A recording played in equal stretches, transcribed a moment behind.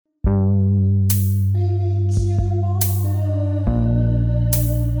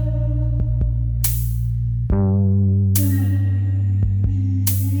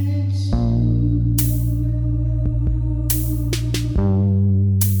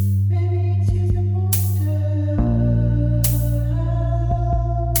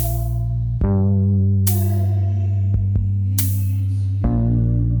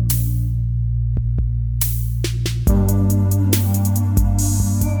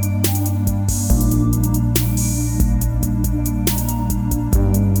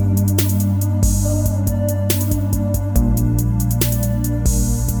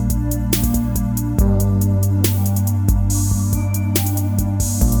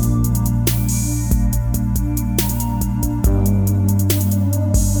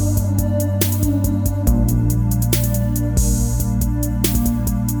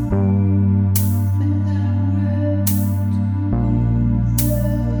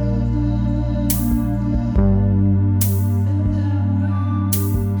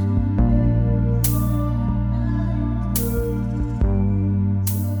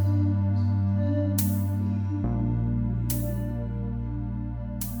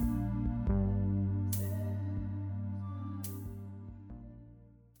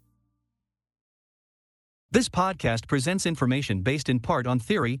This podcast presents information based in part on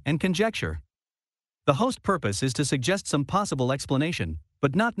theory and conjecture. The host purpose is to suggest some possible explanation,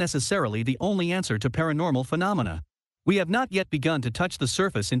 but not necessarily the only answer to paranormal phenomena. We have not yet begun to touch the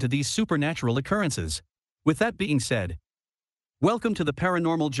surface into these supernatural occurrences. With that being said, welcome to the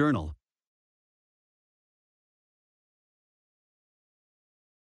Paranormal Journal.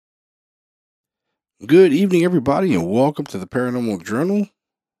 Good evening, everybody, and welcome to the Paranormal Journal.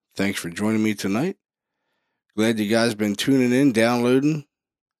 Thanks for joining me tonight. Glad you guys been tuning in, downloading.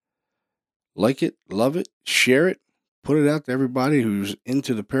 Like it, love it, share it, put it out to everybody who's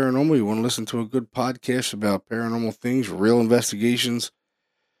into the paranormal. You want to listen to a good podcast about paranormal things, real investigations,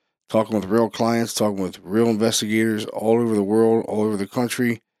 talking with real clients, talking with real investigators all over the world, all over the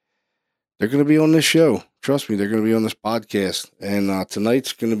country. They're going to be on this show. Trust me, they're going to be on this podcast. And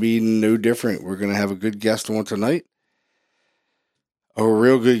tonight's going to be no different. We're going to have a good guest on tonight. A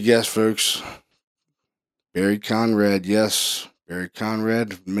real good guest, folks. Barry Conrad, yes. Barry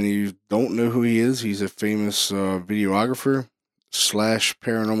Conrad. Many of you don't know who he is. He's a famous videographer /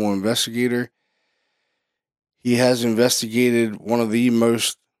 paranormal investigator. He has investigated one of the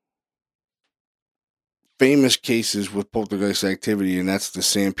most famous cases with poltergeist activity, and that's the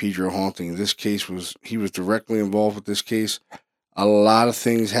San Pedro Haunting. He was directly involved with this case. A lot of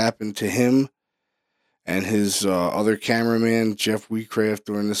things happened to him and his other cameraman, Jeff Wheatcraft,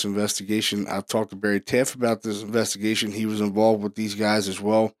 during this investigation. I've talked to Barry Taff about this investigation. He was involved with these guys as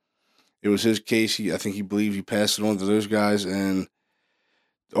well. It was his case. I think he believed he passed it on to those guys, and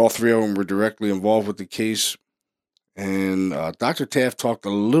all three of them were directly involved with the case. And Dr. Taft talked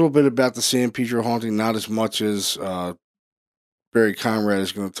a little bit about the San Pedro Haunting, not as much as Barry Conrad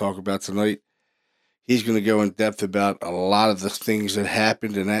is going to talk about tonight. He's going to go in depth about a lot of the things that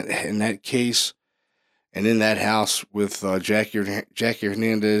happened in that case. And in that house with Jackie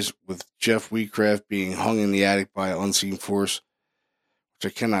Hernandez, with Jeff Wheatcraft being hung in the attic by an unseen force, which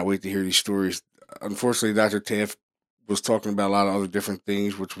I cannot wait to hear these stories. Unfortunately, Dr. Taft was talking about a lot of other different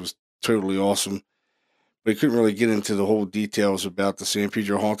things, which was totally awesome. But he couldn't really get into the whole details about the San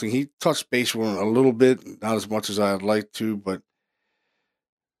Pedro Haunting. He touched base on it a little bit, not as much as I'd like to, but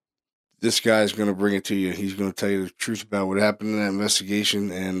this guy is going to bring it to you. He's going to tell you the truth about what happened in that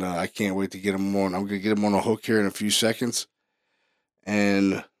investigation, and I can't wait to get him on. I'm going to get him on a hook here in a few seconds,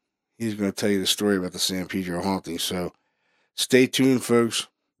 and he's going to tell you the story about the San Pedro Haunting. So stay tuned, folks.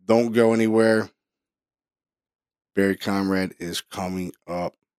 Don't go anywhere. Barry Conrad is coming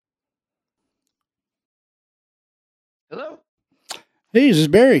up. Hello. Hey, this is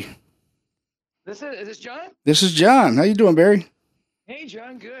Barry. Is this John? This is John. How you doing, Barry? Hey,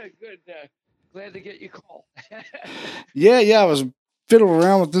 John. Good. Glad to get your call. Yeah. I was fiddling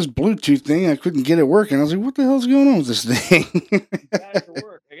around with this Bluetooth thing. I couldn't get it working. I was like, what the hell's going on with this thing? Got it to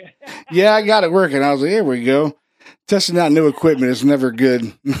work. Yeah, I got it working. I was like, here we go. Testing out new equipment is never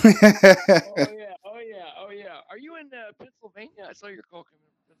good. Oh yeah. Are you in Pennsylvania? I saw your call coming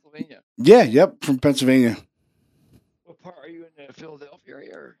from Pennsylvania. Yeah, yep, from Pennsylvania. What part are you in the Philadelphia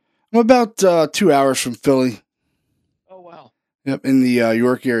area? Or? I'm about 2 hours from Philly. Oh wow. Yep, in the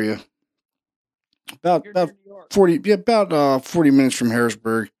York area. About 40. Yeah, about 40 minutes from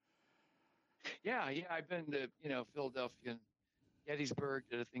Harrisburg. Yeah. I've been to Philadelphia and Gettysburg.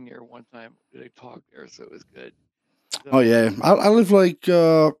 Did a thing there one time. Did a talk there, so it was good. So, oh yeah, I live like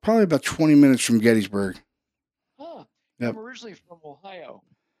probably about 20 minutes from Gettysburg. Huh. Yep. I'm originally from Ohio.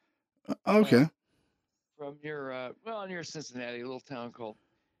 Okay. From near Cincinnati, a little town called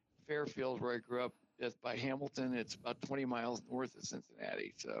Fairfield, where I grew up. That's by Hamilton. It's about 20 miles north of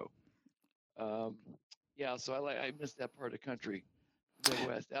Cincinnati. So, so I miss that part of the country,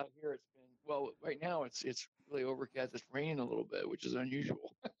 Midwest. Out here, it's been right now it's really overcast. It's raining a little bit, which is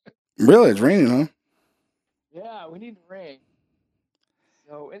unusual. Really, it's raining, huh? Yeah, we need rain.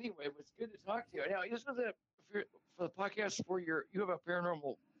 So anyway, it was good to talk to you. Now, this was for the podcast for you have a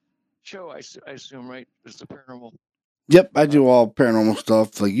paranormal show, I assume, right? It's a paranormal. Yep, I do all paranormal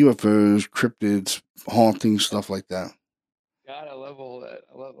stuff like UFOs, cryptids, hauntings, stuff like that. God, I love all that.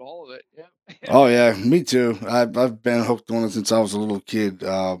 I love all of it. Yeah. Oh yeah, me too. I've been hooked on it since I was a little kid.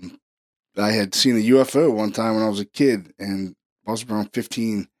 I had seen a UFO one time when I was a kid, and I was around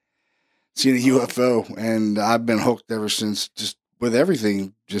 15. Seen a UFO, and I've been hooked ever since. Just with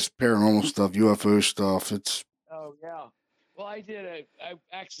everything, just paranormal stuff, UFO stuff. It's yeah. Well, I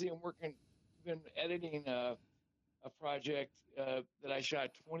actually am been editing a project that I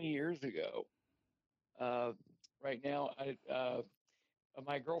shot 20 years ago. Right now,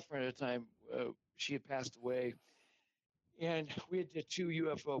 my girlfriend at the time, she had passed away, and we did 2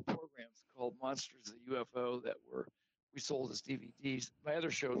 UFO programs called Monsters of the UFO that were we sold as DVDs. My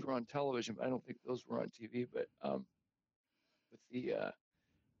other shows were on television, but I don't think those were on TV. With the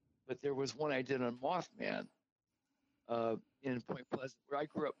but there was one I did on Mothman in Point Pleasant, where I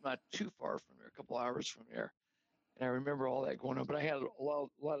grew up, not too far from there, a couple hours from there, and I remember all that going on. But I had a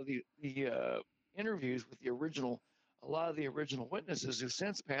lot of the interviews with a lot of the original witnesses who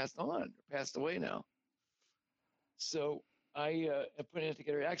since passed away now. So I put it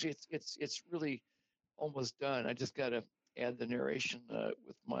together. Actually, it's really almost done. I just got to add the narration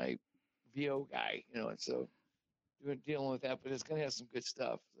with my VO guy, and so dealing with that. But it's going to have some good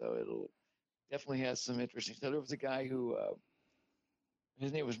stuff. So it'll definitely has some interesting stuff. There was a guy who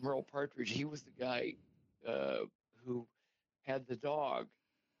his name was Merle Partridge. He was the guy who had the dog.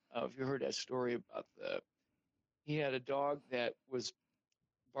 If you heard that story about he had a dog that was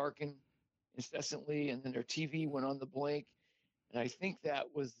barking incessantly, and then their TV went on the blink, and I think that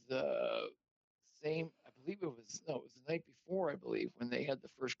was the same. I believe it was no, it was the night before. I believe when they had the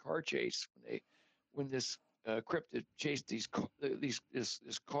first car chase, when this cryptid chased this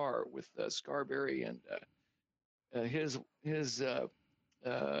car with Scarberry and his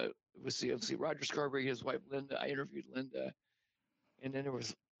let's see, Roger Scarberry, his wife Linda. I interviewed Linda, and then there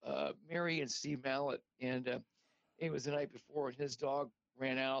was Mary and Steve Mallet, and it was the night before, and his dog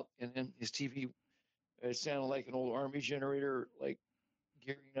ran out, and then his TV sounded like an old army generator, like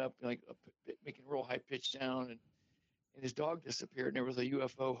gearing up, like making real high pitch sound, and his dog disappeared, and there was a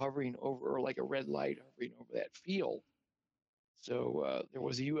UFO hovering over, or like a red light hovering over that field. So there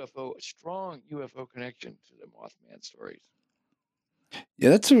was a strong UFO connection to the Mothman stories. Yeah,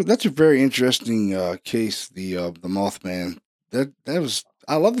 that's a very interesting case. The Mothman. That was.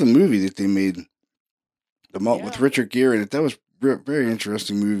 I love the movie that they made. With Yeah, Richard Gere in it. That was very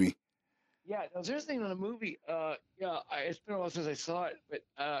interesting movie. yeah. Now, there's thing on the movie. Yeah, it's been a while since I saw it,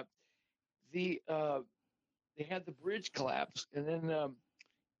 but the they had the bridge collapse, and then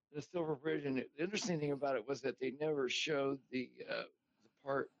the Silver Bridge. And the interesting thing about it was that they never showed the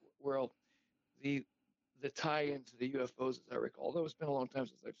part where the the tie into the UFOs, as I recall. Although it's been a long time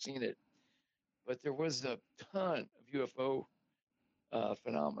since I've seen it, but there was a ton of UFO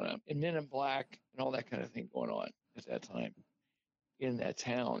phenomena and Men in Black and all that kind of thing going on at that time in that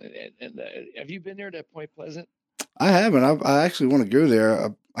town. And have you been there to Point Pleasant? I haven't. I actually want to go there.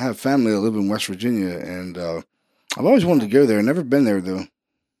 I have family that live in West Virginia, and I've always wanted Yeah, to go there. Never been there though.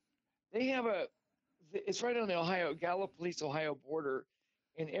 they have it's right on the Gallup Police Ohio border,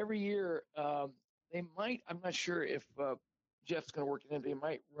 and every year they might. I'm not sure if Jeff's going to work in it. They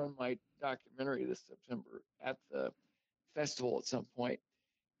might run my documentary this September at the festival at some point.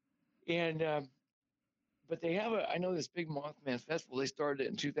 And but they have I know this big Mothman festival. They started it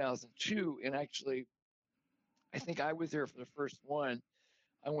in 2002, and actually, I think I was there for the first one.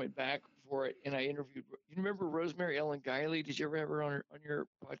 I went back for it, and I interviewed. You remember Rosemary Ellen Guiley? Did you ever have her on your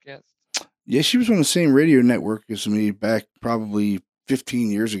podcast? Yeah, she was on the same radio network as me back probably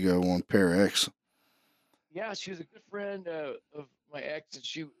 15 years ago on Pair X. Yeah, she was a good friend of my ex,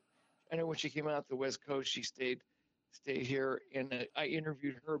 and I know when she came out to the West Coast, she stayed here, and I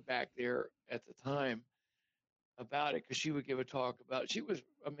interviewed her back there at the time about it because she would give a talk about. She was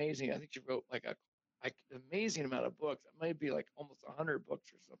amazing. I think she wrote like amazing amount of books. It might be like almost 100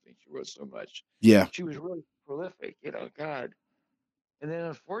 books or something. She wrote so much. Yeah, She was really prolific. God. And then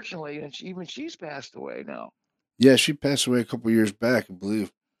unfortunately, and she's passed away now. yeah, she passed away a couple years back, I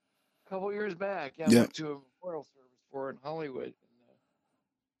believe. A couple years back, yeah, I Yeah, went to a memorial service for her in Hollywood. And,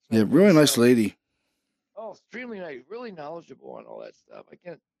 so yeah, I'm really really nice sorry. lady. Oh, extremely nice, really knowledgeable on all that stuff.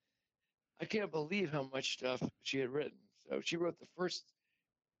 I can't believe how much stuff she had written. So she wrote the first.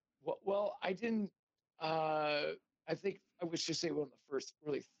 Well, I didn't. I think I would just say one of the first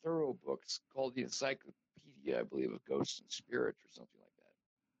really thorough books called the Encyclopedia, I believe, of Ghosts and Spirits or something like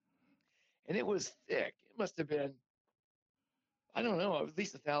that. And it was thick. It must have been, I don't know, at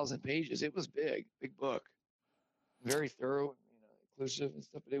least 1,000 pages. It was big book, very thorough, inclusive and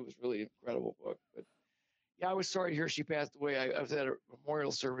stuff. But it was really an incredible book. But yeah, I was sorry to hear she passed away. I was at a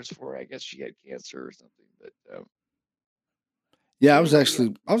memorial service for her. I guess she had cancer or something. Yeah, Anyway, yeah,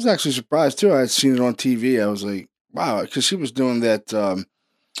 I was actually surprised too. I had seen it on TV. I was like, wow, because she was doing that.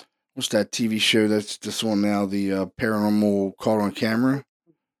 What's that TV show that's on now? The Paranormal Caught on Camera.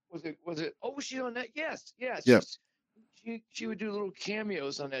 was it? Oh, was she on that? Yes, yes. Yeah, She would do little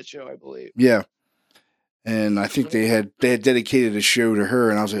cameos on that show, I believe. yeah. And I think And it, they had dedicated a show to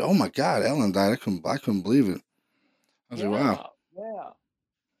her, and I was like, oh my god, Ellen died. I couldn't believe it. I was like, wow. yeah, yeah,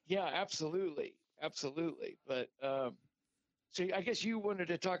 yeah, absolutely, absolutely. But so I guess you wanted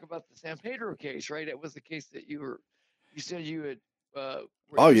to talk about the San Pedro case, right? It was the case that you said you had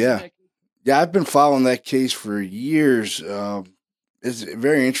Oh you seen yeah, that case? Yeah, I've been following that case for years. It's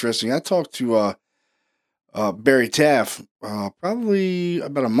very interesting. I talked to Barry Taff probably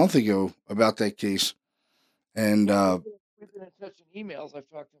about a month ago about that case, and Yeah, we've been in touch in emails. I've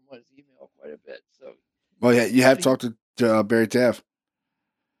talked to him on his email quite a bit. So well, yeah, you I have think talked to Barry Taff.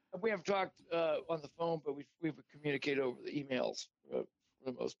 we haven't talked on the phone, but we've communicated over the emails for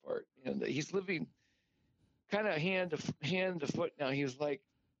the most part. And he's living kind of hand to foot now. He was like,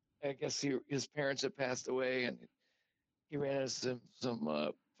 I guess his parents had passed away, and he ran into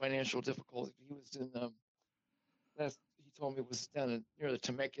some financial difficulties. He was in he told me it was down near the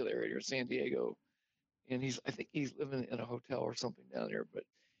Temecula area or San Diego, and I think he's living in a hotel or something down there. But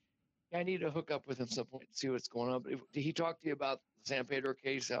I need to hook up with him some point and see what's going on. But did he talk to you about the San Pedro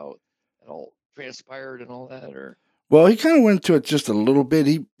case, how it all transpired and all that, or? Well, he kind of went into it just a little bit.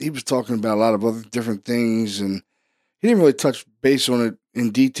 He was talking about a lot of other different things, and he didn't really touch base on it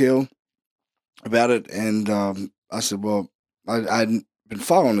in detail about it. And I said, well, I'd been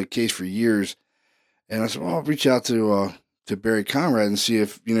following the case for years, and I said, well, I'll reach out to Barry Conrad and see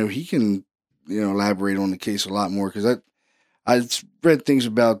if he can elaborate on the case a lot more because I read things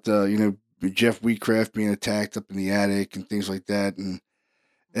about Jeff Wheatcraft being attacked up in the attic and things like that,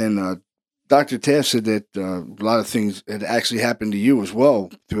 and Dr. Taff said that a lot of things had actually happened to you as well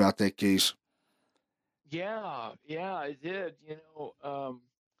throughout that case. Yeah, I did.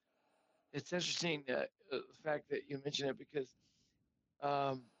 It's interesting that the fact that you mentioned it because,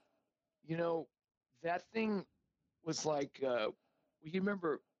 um, you know, that thing was like, you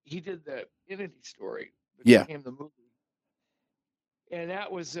remember he did the Entity story that Yeah. became the movie, and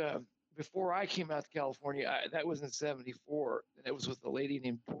that was before I came out to California. That was in '74, and it was with a lady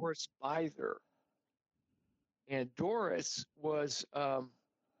named Doris Byther, and Doris was,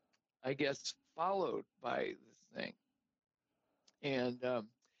 I guess, followed by this thing, and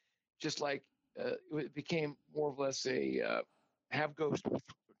just like it became more or less a have ghost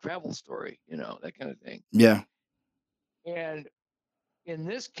travel story, that kind of thing. Yeah. And in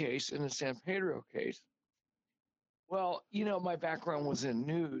this case, in the San Pedro case, well, my background was in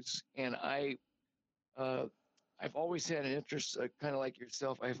news, and uh, I've always had an interest, kind of like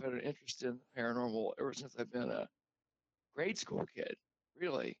yourself. I've had an interest in the paranormal ever since I've been a grade school kid,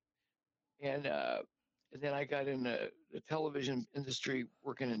 really. And then I got in the television industry,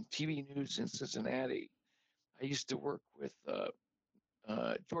 working in TV news in Cincinnati. I used to work with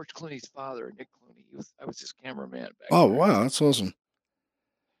George Clooney's father, Nick Clooney. I was his cameraman back Oh, there. wow, that's awesome.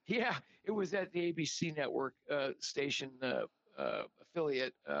 Yeah, it was at the ABC network station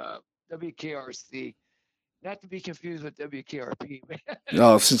affiliate, WKRC, not to be confused with WKRP.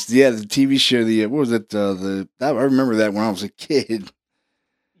 Oh, since the TV show, the what was it? I remember that when I was a kid.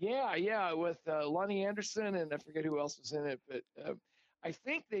 Yeah, with Lonnie Anderson, and I forget who else was in it, but I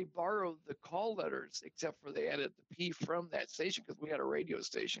think they borrowed the call letters, except for they added the P from that station because we had a radio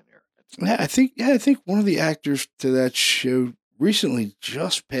station there at the Yeah, time. I think one of the actors to that show recently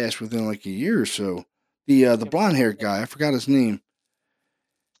just passed within like a year or so. The It might blonde have haired been. guy, I forgot his name.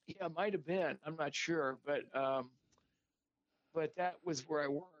 Yeah, it might have been. I'm not sure, but that was where I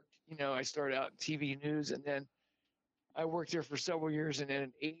worked. I started out in TV news, and then I worked there for several years. And then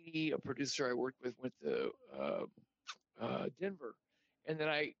in '80, a producer I worked with went to Denver, and then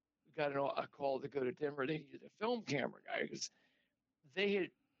I got a call to go to Denver. They needed a film camera guy because they had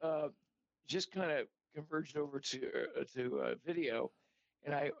uh, just kind of converged over to video,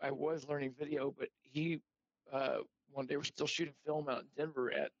 and I was learning video, but when they were still shooting film out in Denver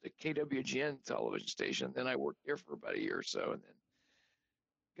at the KWGN television station. Then I worked there for about a year or so, and then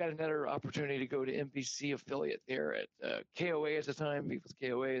got another opportunity to go to NBC affiliate there at KOA at the time. It was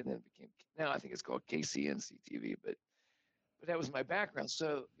KOA, and then became now I think it's called KCNC TV. But that was my background.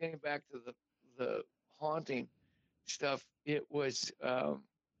 So getting back to the haunting stuff, it was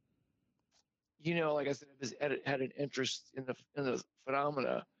like I said, had an interest in the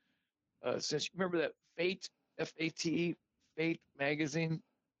phenomena since you remember that Fate magazine.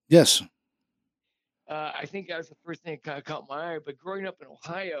 Yes. I think that was the first thing that kind of caught my eye. But growing up in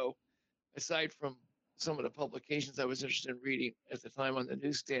Ohio, aside from some of the publications I was interested in reading at the time on the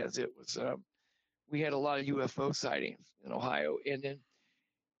newsstands, it was we had a lot of UFO sightings in Ohio. And then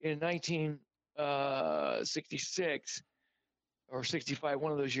in 1966 or 65,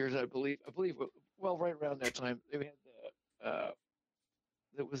 one of those years, I believe, well, right around that time, they had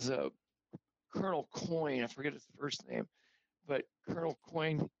there was a Colonel Coyne. I forget his first name, but Colonel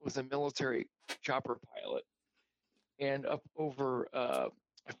Coyne was a military chopper pilot, and up over I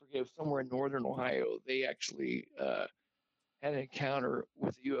forget, somewhere in northern Ohio, they actually had an encounter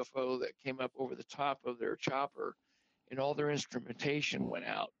with a UFO that came up over the top of their chopper, and all their instrumentation went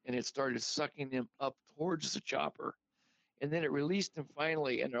out, and it started sucking them up towards the chopper. And then it released them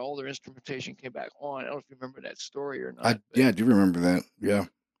finally, and all their instrumentation came back on. I don't know if you remember that story or not, but I do remember that. Yeah.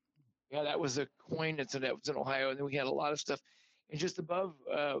 yeah, that was a coin that was in Ohio, and then we had a lot of stuff. And just above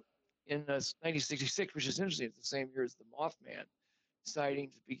in 1966, which is interesting, it's the same year as the Mothman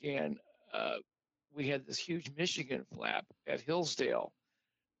sightings began. Uh, we had this huge Michigan flap at Hillsdale,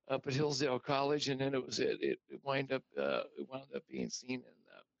 up at Hillsdale College, and then it wound up being seen in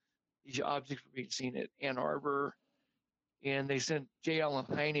these objects were being seen at Ann Arbor, and they sent J. Allen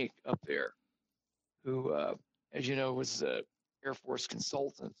Hynek up there, who, as you know, was Air Force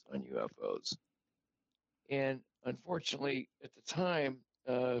consultant on UFOs. And unfortunately, at the time,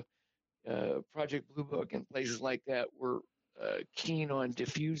 Project Blue Book and places like that were keen on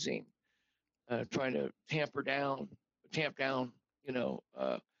diffusing, trying to tamp down, you know,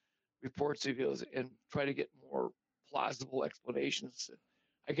 reports of those and try to get more plausible explanations.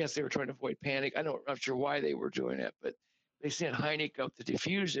 I guess they were trying to avoid panic. I'm not sure why they were doing it, but they sent Hynek up to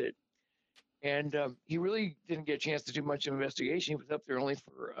diffuse it. And he really didn't get a chance to do much of investigation. He was up there only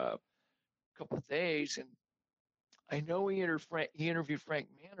for a couple of days. And I know he interviewed Frank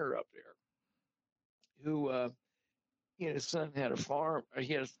Manor up there, who he and his son had a farm.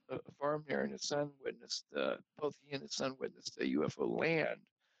 He had a farm there, and his son witnessed both he and his son witnessed a UFO land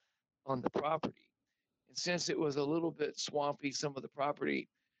on the property. And since it was a little bit swampy, some of the property,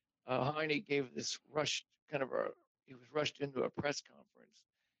 Heine gave this rushed he was rushed into a press conference,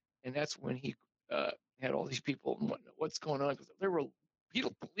 and that's when he had all these people and what's going on, because there were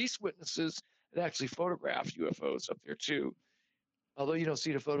police witnesses that actually photographed UFOs up there too. Although you don't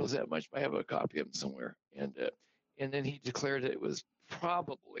see the photos that much, I have a copy of them somewhere. And then he declared that it was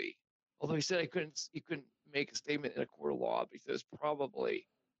probably, although he said he couldn't make a statement in a court of law, but he says probably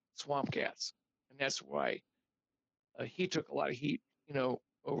swamp cats, and that's why he took a lot of heat,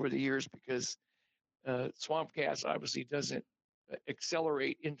 over the years, because swamp gas obviously doesn't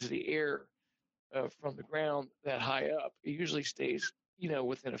accelerate into the air from the ground that high up. It usually stays,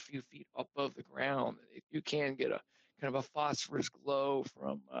 within a few feet above the ground. You can get a kind of a phosphorus glow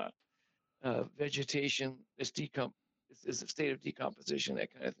from vegetation that's is a state of decomposition,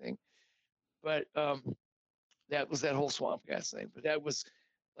 that kind of thing. But that was that whole swamp gas thing. But that was,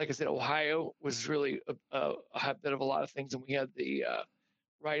 like I said, Ohio was really a hotbed of a lot of things, and we had the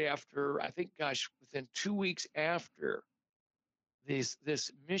right after, I think, gosh, within 2 weeks after this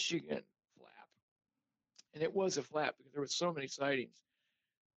Michigan flap, and it was a flap because there were so many sightings.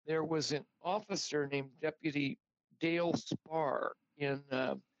 There was an officer named Deputy Dale Spar in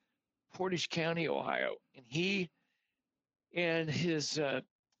Portage County, Ohio, and he and his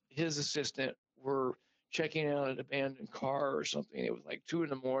assistant were checking out an abandoned car or something. It was like 2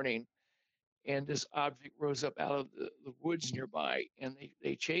 a.m, and this object rose up out of the woods nearby, and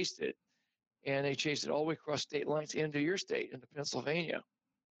they chased it, and they chased it all the way across state lines into your state, into Pennsylvania.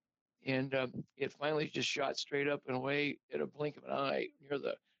 And it finally just shot straight up and away at a blink of an eye near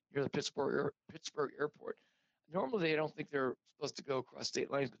the Pittsburgh airport. Normally, they don't think they're supposed to go across state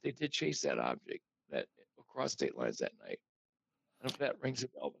lines, but they did chase that object that across state lines that night. I don't know if that rings a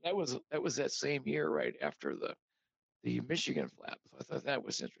bell, but that was that same year, right after the Michigan flap. So I thought that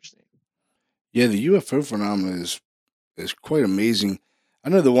was interesting. Yeah, the UFO phenomenon is quite amazing. I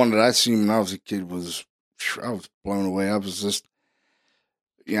know the one that I seen when I was a kid I was blown away. I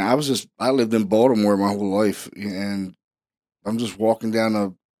lived in Baltimore my whole life, and I'm just walking down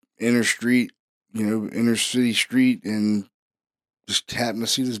a inner street, inner city street, and just happened to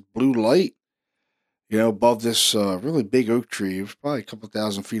see this blue light, above this really big oak tree. It was probably a couple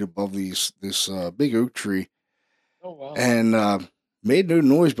thousand feet above this big oak tree, Oh wow! and made no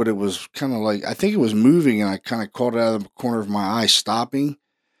noise, but it was kind of like, I think it was moving, and I kind of caught it out of the corner of my eye, stopping.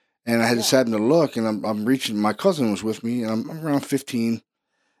 And I had just happened to look, and I'm reaching. My cousin was with me, and I'm around 15,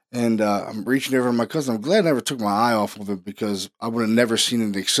 and I'm reaching over to my cousin. I'm glad I never took my eye off of it, because I would have never seen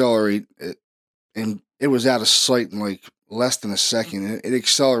it accelerate. And it was out of sight in like less than a second. It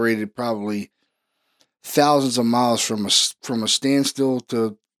accelerated probably thousands of miles from a standstill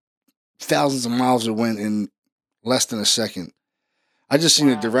to thousands of miles. It went in less than a second. I just seen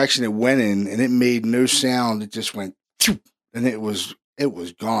the direction it went in, and it made no sound. It just went, and it was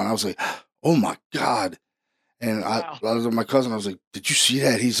gone. I was like, oh my God. And I was with my cousin. I was like, did you see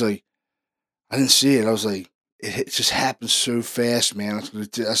that? He's like, I didn't see it. I was like, it just happened so fast, man.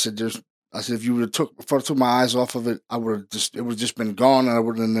 I said, if you would have if I took my eyes off of it, it would have just been gone, and I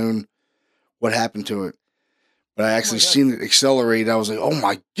wouldn't have known what happened to it. But I actually seen it accelerate. I was like, oh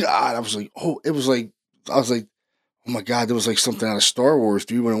my God. I was like, oh my God, there was like something out of Star Wars,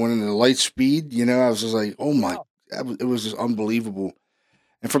 dude. When it went into light speed, I was just like, oh my, it was just unbelievable.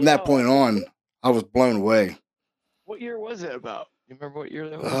 And from that Yeah. point on, I was blown away. What year was that about? You remember what year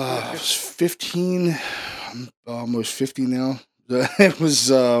that was? You were I was 15? 15. I'm almost 50 now. It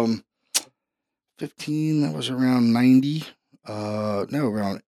was 15. That was around 90. No,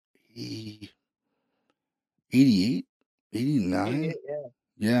 around 80, 88, 89. Yeah.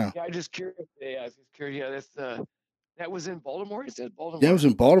 Yeah. Yeah, I just curious. Yeah, I was just curious. Yeah, that was in Baltimore. You said Yeah, I Baltimore. was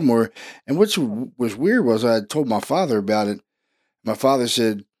in Baltimore. And what Oh, was weird was I told my father about it. My father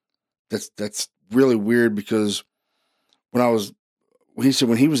said, that's really weird because when I was he said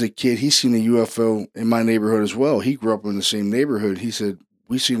when he was a kid, he seen a UFO in my neighborhood as well. He grew up in the same neighborhood. He said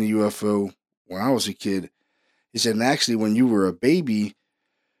we seen a UFO when I was a kid. He said, and actually, when you were a baby,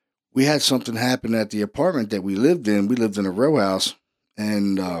 we had something happen at the apartment that we lived in. We lived in a row house,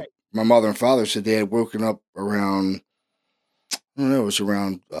 and right. my mother and father said they had woken up around I don't know, it was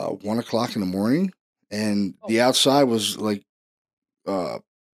around 1 o'clock in the morning, and Oh, the outside was like uh,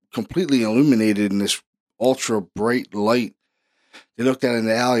 completely illuminated in this ultra bright light. They looked out in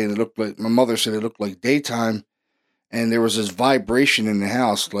the alley and it looked like my mother said it looked like daytime, and there was this vibration in the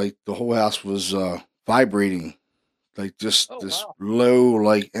house, like the whole house was vibrating, like just oh, this wow. low,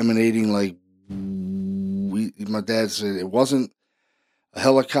 like emanating, like my dad said it wasn't a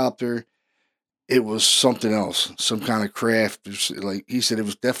helicopter, it was something else, some kind of craft. Like he said, it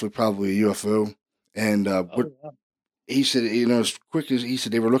was definitely probably a UFO, and what Oh, wow. he said, as quick as he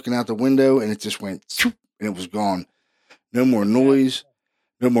said, they were looking out the window and it just went, and it was gone. No more Like that. noise,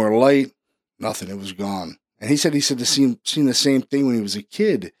 no more light, nothing. It was gone. And he said the Hmm. seen the same thing when he was a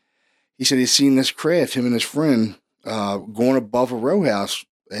kid. He said he'd seen this craft, him and his friend, going above a row house,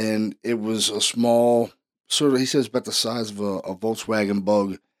 and it was a small sort of. He says about the size of a Volkswagen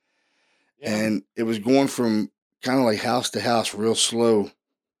Bug, Yeah. and it was going from kind of like house to house, real slow.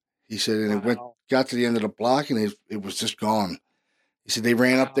 He said, and it went Wow. got to the end of the block, and it was just gone. He said they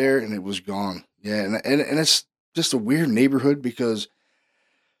ran up Wow. there, and it was gone. Yeah, and it's just a weird neighborhood because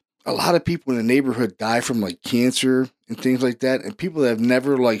a lot of people in the neighborhood die from like cancer and things like that, and people that have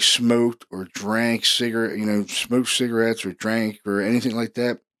never like smoked or drank cigarette, smoked cigarettes or drank or anything like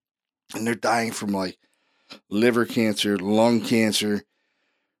that, and they're dying from like liver cancer, lung cancer,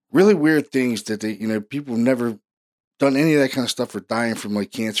 really Wow. weird things that people have never done any of that kind of stuff or dying from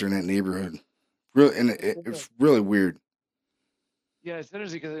like cancer in that neighborhood. Really, and Yeah. it's really weird. Yeah, it's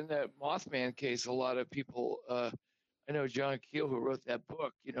interesting because in that Mothman case, a lot of people, I know John Keel, who wrote that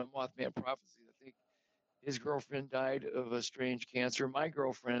book, Mothman Prophecy. I think his girlfriend died of a strange cancer. My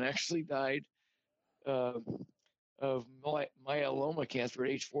girlfriend actually died uh, of myeloma cancer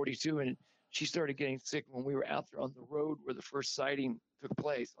at age 42, and she started getting sick when we were out there on the road where the first sighting took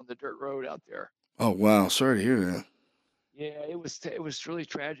place on the dirt road out there. Oh wow, sorry to hear that. Yeah, it was really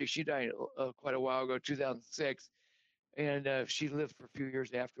tragic. She died quite a while ago, 2006, and she lived for a few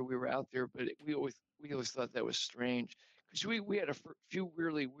years after we were out there. But we always thought that was strange because we had a few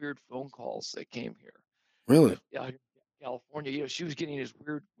really weird phone calls that came here Really, out here in California. She was getting these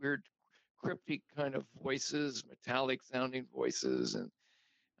weird, cryptic kind of voices, metallic sounding voices, and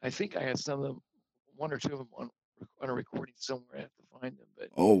I think I have some of them, one or two of them on a recording somewhere. I have to find them, but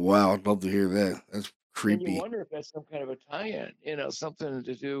oh wow, I'd love to hear that. That's and you creepy. wonder if that's some kind of a tie-in, something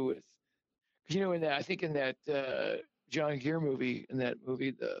to do with, in that I think in that John Gere movie, that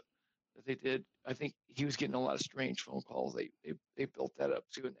they did, I think he was getting a lot of strange phone calls. They built that up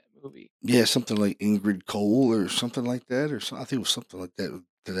too in that movie. Yeah, something like Ingrid Cole or something like that, or I think it was something like that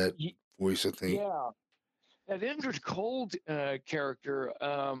to that voice. I think. Yeah, that Indrid Cold character.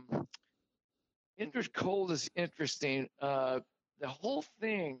 Indrid Cold is interesting. The whole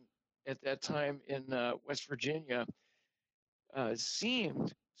thing at that time in West Virginia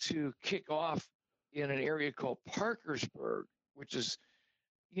seemed to kick off in an area called Parkersburg, which is,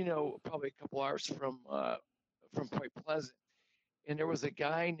 probably a couple hours from Point Pleasant. And there was a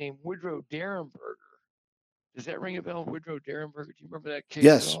guy named Woodrow Derenberger. Does that ring a bell, Woodrow Derenberger? Do you remember that case at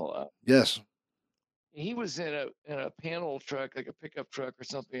Yes, all? yes. He was in a panel truck, like a pickup truck or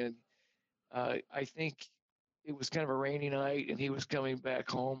something. And I think it was kind of a rainy night, and he was coming back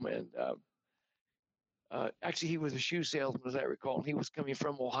home. And actually, he was a shoe salesman, as I recall. And he was coming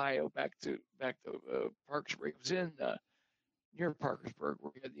from Ohio back to Parkersburg. It was in near Parkersburg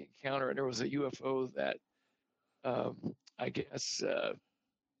where we had the encounter, and there was a UFO that I guess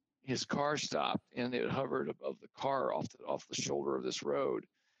his car stopped, and it hovered above the car off the shoulder of this road.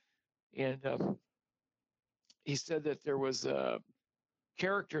 And he said that there was a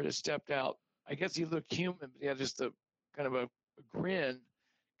character that stepped out. I guess he looked human, but he had just a kind of a grin,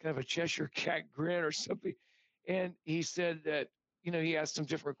 kind of a Cheshire cat grin or something. And he said that, he asked some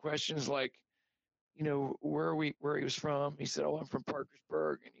different questions like, where he was from. He said, "Oh, I'm from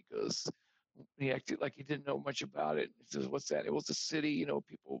Parkersburg," and he acted like he didn't know much about it. He says, "What's that?" It was a city,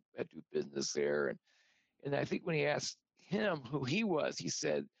 people had to do business there, and I think when he asked him who he was, he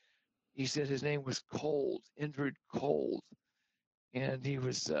said his name was Cold, Indrid Cold, and he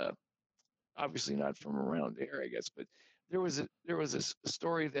was obviously not from around there, I guess. But there was a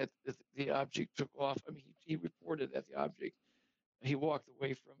story that the object took off. I mean, he reported that the object he walked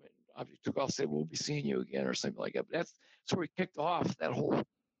away from it. And object took off, said, "We'll be seeing you again," or something like that. But that's sort of kicked off that whole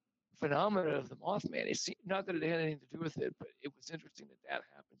phenomena of the Mothman. It's not that it had anything to do with it, but it was interesting that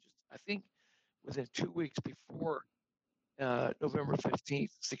happened. Just I think within 2 weeks before November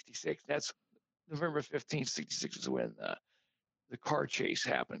 15th, 66. That's November 15th, 66 was when the car chase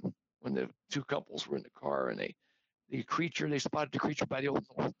happened, when the two couples were in the car and they spotted the creature by the old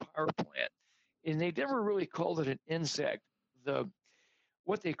power plant. And they never really called it an insect.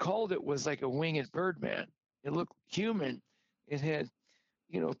 What they called it was like a winged birdman. It looked human. It had,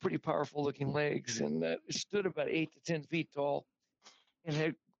 pretty powerful looking legs, and it stood about 8 to 10 feet tall and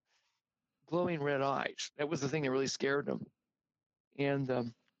had glowing red eyes. That was the thing that really scared them. And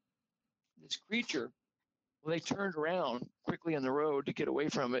this creature, well, they turned around quickly on the road to get away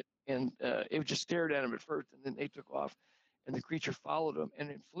from it, and it just stared at them at first, and then they took off, and the creature followed them, and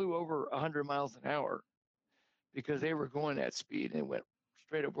it flew over 100 miles an hour because they were going at speed, and it went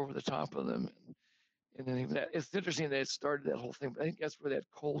straight up over the top of them. And then it's interesting that it started that whole thing, but I think that's where that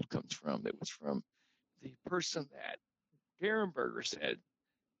cold comes from. It was from the person that Derenberger said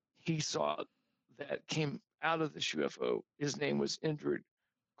he saw that came out of this UFO. His name was Indrid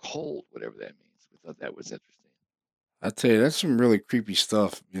Cold, whatever that means. We thought that was interesting. I tell you, that's some really creepy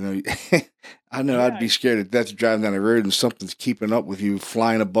stuff. I know I'd Yeah, be scared to death driving down the road and something's keeping up with you,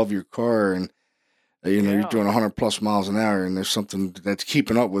 flying above your car, and you're yeah, doing 100 plus miles an hour, and there's something that's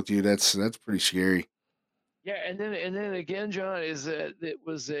keeping up with you. That's pretty scary. yeah. And then again, John, is that it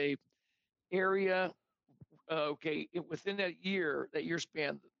was a area. Okay, within that year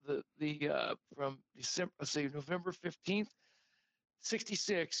span, the from December, let's say November 15th,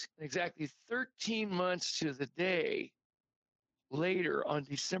 66, exactly 13 months to the day later, on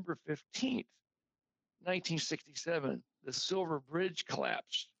December 15th, 1967, the Silver Bridge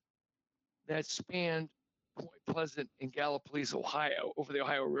collapsed that spanned Point Pleasant and Gallipolis, Ohio, over the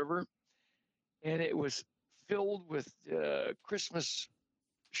Ohio River. And it was filled with Christmas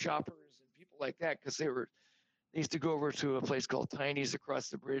shoppers and people like that because they used to go over to a place called Tiny's across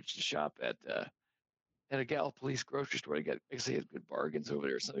the bridge to shop at a Gallipolis grocery store. I guess they had good bargains over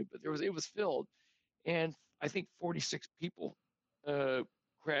there or something, but it was filled, and I think 46 people uh,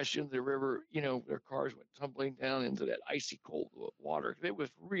 crashed into the river. Their cars went tumbling down into that icy cold water. It was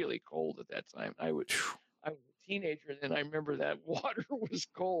really cold at that time. Phew, I was a teenager, and I remember that water was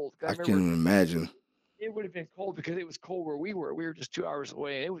cold. I I can't remember even imagine. it would have been cold because it was cold where we were. We were just 2 hours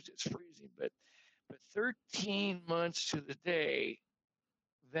away, and it was just freezing. But 13 months to the day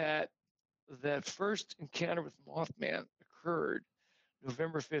that that first encounter with Mothman occurred,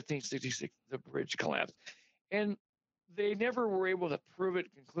 November 15th, 66, the bridge collapsed. And they never were able to prove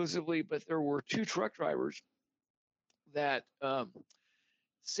it conclusively, but there were two truck drivers that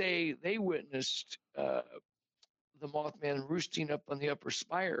say they witnessed the Mothman roosting up on the upper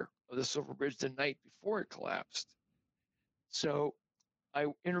spire of the Silver Bridge the night before it collapsed. So I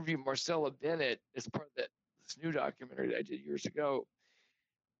interviewed Marcella Bennett as part of this new documentary that I did years ago.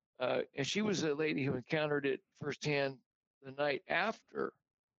 And she was a lady who encountered it firsthand the night after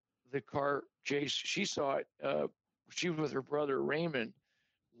the car chase. She saw it. She was with her brother Raymond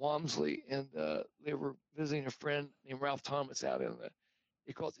Walmsley, and they were visiting a friend named Ralph Thomas out in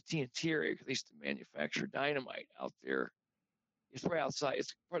they call it the TNT area because they used to manufacture dynamite out there. It's right outside.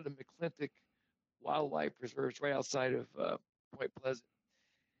 It's part of the McClintock Wildlife Preserve. It's right outside of Point Pleasant.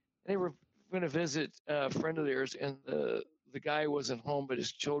 And they were going to visit a friend of theirs, and the guy wasn't home, but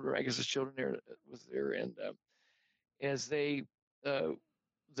his children, I guess his children there was there, and as they, I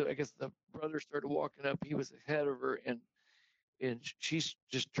guess the brother started walking up, he was ahead of her, and she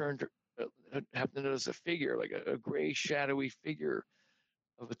just turned, happened to notice a figure, like a gray, shadowy figure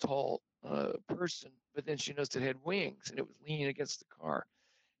of a tall person, but then she noticed it had wings and it was leaning against the car.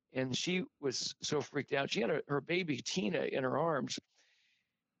 And she was so freaked out. She had her baby Tina in her arms,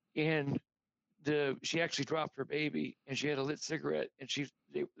 and she actually dropped her baby, and she had a lit cigarette, and she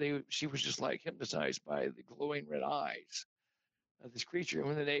was just like hypnotized by the glowing red eyes of this creature.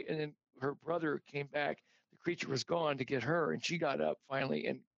 And then her brother came back. The creature was gone to get her, and she got up finally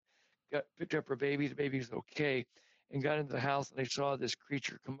and picked up her baby. The baby was okay, and got into the house. And they saw this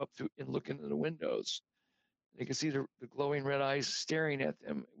creature come up through and look into the windows. They could see the glowing red eyes staring at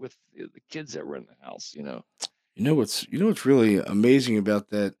them with the kids that were in the house. You know what's really amazing about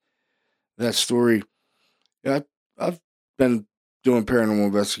that story. Yeah, I've been doing paranormal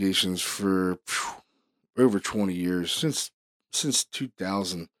investigations for over 20 years since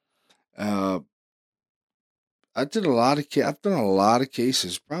 2000. Uh, I've done a lot of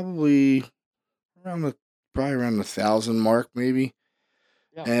cases, around the probably around the 1,000 mark, maybe.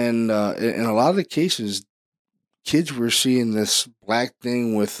 Yeah. And in a lot of the cases, kids were seeing this black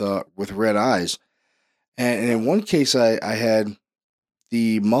thing with red eyes. And in one case, I had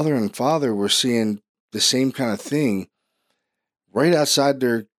the mother and father were seeing the same kind of thing right outside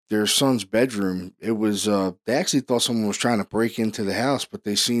their son's bedroom. It was they actually thought someone was trying to break into the house, but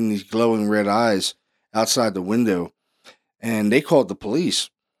they seen these glowing red eyes outside the window, and they called the police.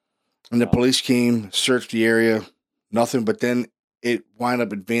 And the Wow. police came, searched the area, nothing. But then it wound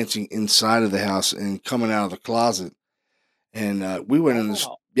up advancing inside of the house and coming out of the closet. And we went in this.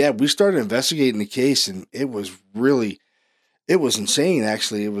 Wow. Yeah, we started investigating the case, and it was insane.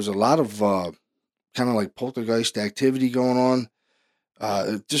 Actually, it was a lot of kind of like poltergeist activity going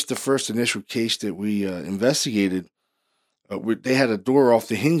on. Just the first initial case that we investigated, they had a door off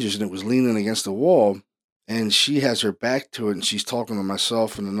the hinges and it was leaning against the wall. And she has her back to it and she's talking to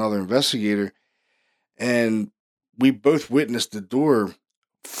myself and another investigator. And we both witnessed the door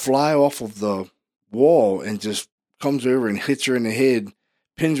fly off of the wall and just comes over and hits her in the head,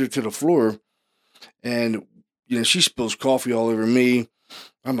 pins her to the floor. And, she spills coffee all over me.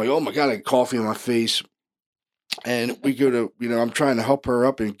 I'm like, oh my God, I got coffee in my face. And we go to, I'm trying to help her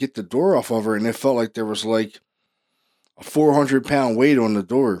up and get the door off of her. And it felt like there was like a 400-pound weight on the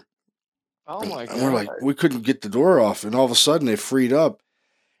door. Oh my And we're God. like, we couldn't get the door off. And all of a sudden it freed up.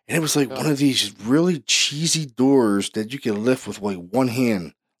 And it was like one of these really cheesy doors that you can lift with like one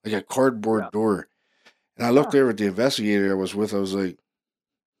hand, like a cardboard Yeah. door. And I looked over at the investigator I was with. I was like,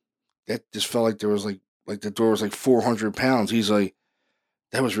 that just felt like there was like the door was like 400 pounds. He's like,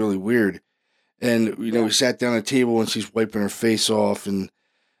 that was really weird. And, Yeah. we sat down at the table and she's wiping her face off. And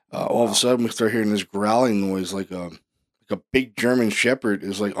all of a sudden we start hearing this growling noise like a big German Shepherd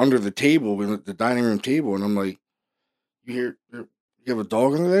is like under the table, in the dining room table. And I'm like, you have a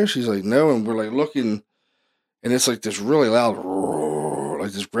dog under there? She's like, no. And we're like looking. And it's like this really loud roar,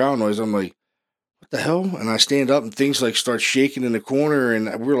 like this ground noise. I'm like, what the hell? And I stand up and things like start shaking in the corner.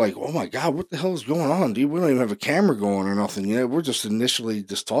 And we're like, oh my God, what the hell is going on, dude? We don't even have a camera going or nothing. We're just initially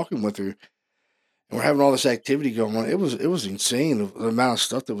just talking with her. And we're having all this activity going on. It was insane, the amount of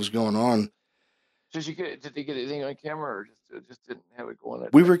stuff that was going on. Did they get anything on camera, or just didn't have it going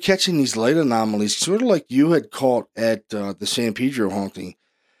that We day? were catching these light anomalies, sort of like you had caught at the San Pedro Haunting.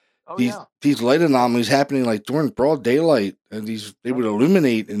 Oh these yeah. these light anomalies happening like during broad daylight, and they would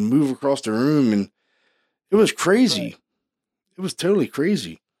illuminate and move across the room, and it was That's right. crazy. It was totally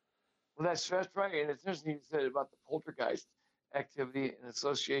crazy. Well, that's right, and it's interesting you said about the poltergeist activity in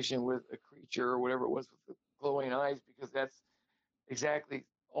association with a creature or whatever it was with the glowing eyes, because that's exactly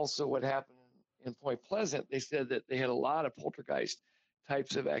also what happened in Point Pleasant. They said that they had a lot of poltergeist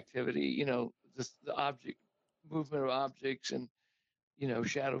types of activity. Just the object movement of objects, and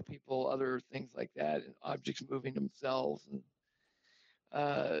shadow people, other things like that, and objects moving themselves,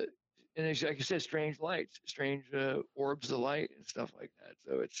 uh, and like you said, strange lights, strange orbs of light, and stuff like that.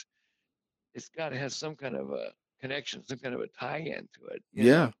 So it's got to have some kind of a connection, some kind of a tie-in to it.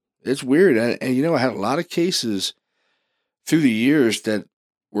 Yeah, it's weird, and I had a lot of cases through the years that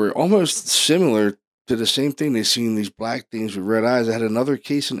were almost similar to the same thing. They seen these black things with red eyes. I had another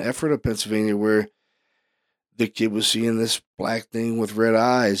case in Ephrata, Pennsylvania, where the kid was seeing this black thing with red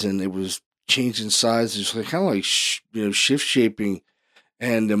eyes, and it was changing sizes, like kind of like shift shaping.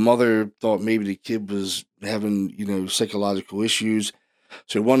 And the mother thought maybe the kid was having psychological issues.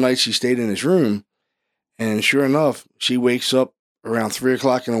 So one night she stayed in his room, and sure enough, she wakes up around 3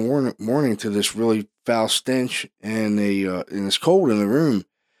 o'clock in the morning to this really foul stench, and it's cold in the room.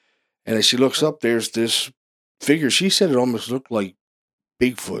 And as she looks up, there's this figure. She said it almost looked like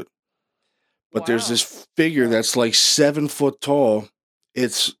Bigfoot. But there's Wow. this figure that's like 7 foot tall.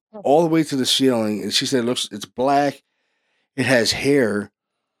 It's all the way to the ceiling. And she said it's black. It has hair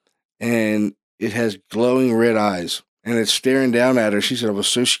and it has glowing red eyes. And it's staring down at her. She said I was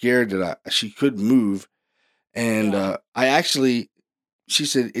so scared that she couldn't move. And I actually, she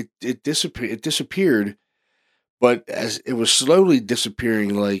said it disappeared. It disappeared, but as it was slowly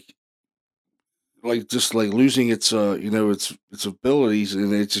disappearing, like just like losing its its abilities,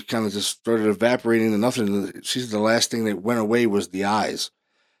 and it just kind of just started evaporating into nothing. She said the last thing that went away was the eyes,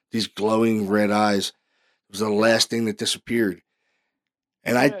 these glowing red eyes. It was the last thing that disappeared.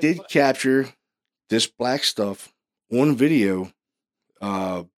 And I What? did capture this black stuff on video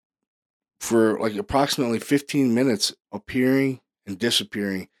uh, for like approximately 15 minutes, appearing and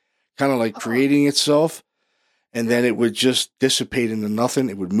disappearing, kind of like creating itself. And then it would just dissipate into nothing.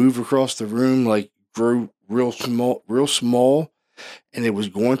 It would move across the room, like grow real small. And it was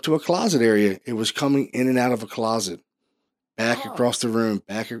going to a closet area. It was coming in and out of a closet, back across the room,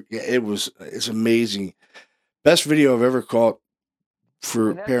 Yeah, it's amazing. Best video I've ever caught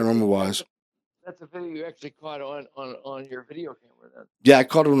for paranormal wise. That's a video you actually caught on your video camera then. Yeah, I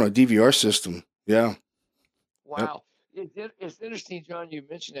caught it on a DVR system. Yeah. Wow. Yep. It's interesting, John, you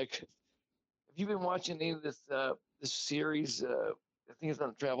mentioned it. Have you been watching any of this series? I think it's on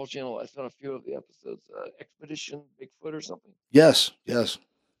the Travel Channel. I saw a few of the episodes. Expedition Bigfoot or something. Yes. It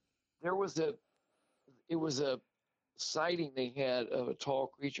was a sighting they had of a tall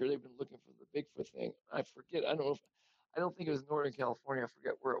creature. They've been looking for the Bigfoot thing. I forget. I don't think it was Northern California. I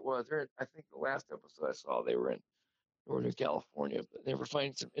forget where it was. I think the last episode I saw, they were in Northern California, but they were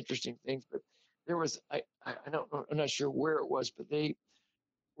finding some interesting things. But there was, I don't know, I'm not sure where it was, but they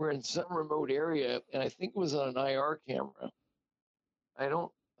were in some remote area, and I think it was on an IR camera. I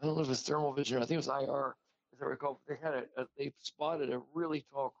don't, I don't know if it's thermal vision. I think it was IR, as I recall. They spotted a really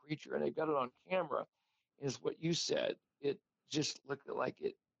tall creature, and they got it on camera. Is what you said. It just looked like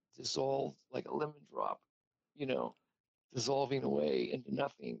it dissolved like a lemon drop, you know, dissolving away into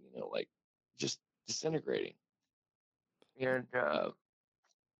nothing, like just disintegrating. And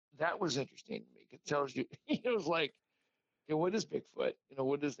that was interesting to me. It tells you, it was like, okay, what is Bigfoot?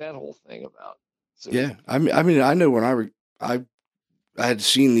 What is that whole thing about? So, Yeah. I know when I had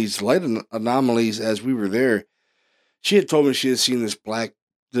seen these light anomalies as we were there. She had told me she had seen this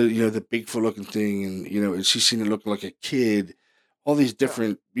the Bigfoot looking thing, and she's seen it look like a kid. All these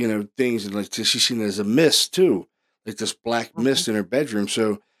different things, and like she's seen it as a mist too, like this black mist in her bedroom.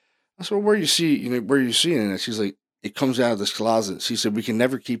 So I said, well, where are you seeing it? She's like, it comes out of this closet. She said, we can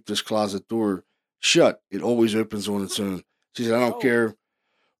never keep this closet door shut. It always opens on its own. She said, I don't care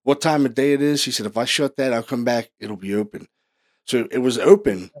what time of day it is. She said, if I shut that, I'll come back. It'll be open. So it was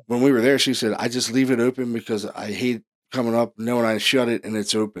open when we were there. She said, I just leave it open because I hate coming up knowing I shut it and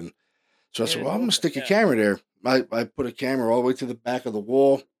it's open. So I said, well, I'm going to stick a camera there. I put a camera all the way to the back of the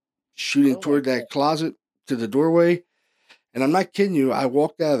wall, shooting toward that closet to the doorway. And I'm not kidding you. I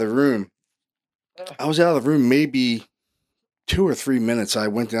walked out of the room. I was out of the room maybe 2 or 3 minutes. I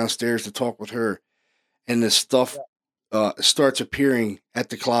went downstairs to talk with her, and this stuff starts appearing at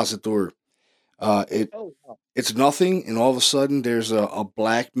the closet door. It's nothing, and all of a sudden there's a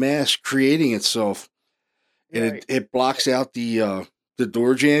black mass creating itself, and it blocks out the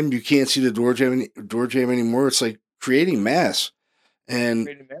door jamb. You can't see the door jamb anymore. It's like creating mass, and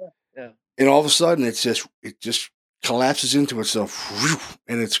and all of a sudden it just collapses into itself,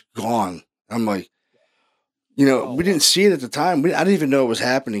 and it's gone. I'm like, we didn't see it at the time. I didn't even know it was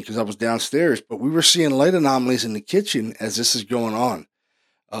happening because I was downstairs, but we were seeing light anomalies in the kitchen as this is going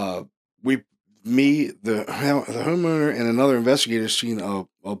on. We, me, the homeowner, and another investigator seen a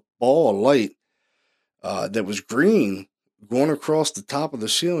ball of light that was green going across the top of the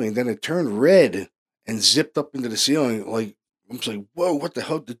ceiling. Then it turned red and zipped up into the ceiling. Like, I'm just like, whoa, what the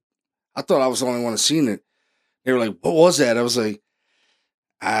hell? I thought I was the only one that seen it. They were like, what was that? I was like,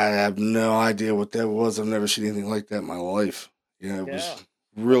 I have no idea what that was. I've never seen anything like that in my life. It was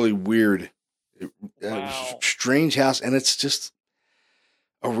really weird. It was a strange house, and it's just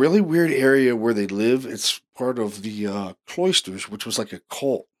a really weird area where they live. It's part of the cloisters, which was like a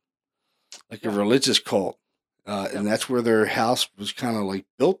cult, like a religious cult, and that's where their house was kind of like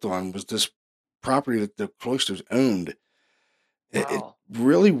built on, was this property that the cloisters owned. It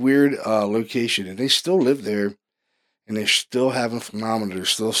really weird location, and they still live there. And they're still having phenomena. They're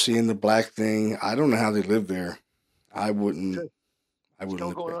still seeing the black thing. I don't know how they live there. I wouldn't.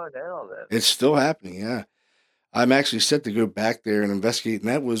 Still going on now, then. It's still happening. Yeah, I'm actually set to go back there and investigate. And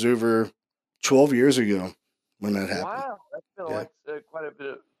that was over 12 years ago when that happened. Wow, that's been like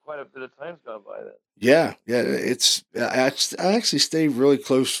quite a bit of time's gone by then. Yeah. It's I actually stay really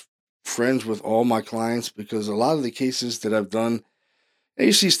close friends with all my clients because a lot of the cases that I've done,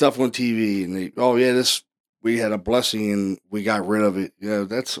 you see stuff on TV and we had a blessing and we got rid of it.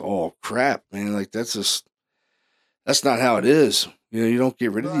 That's all crap, man. Like that's not how it is. You don't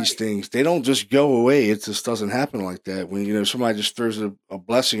get rid of these things. They don't just go away. It just doesn't happen like that. When somebody just throws a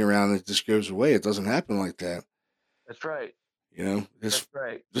blessing around and it just goes away. It doesn't happen like that. That's right. This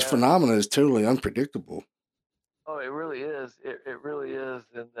phenomena is totally unpredictable. Oh, it really is. It really is.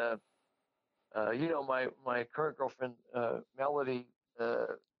 And my current girlfriend, Melody,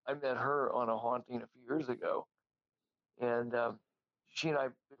 I met her on a haunting a few years ago, and she and I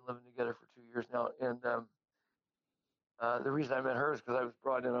have been living together for 2 years now, and the reason I met her is because I was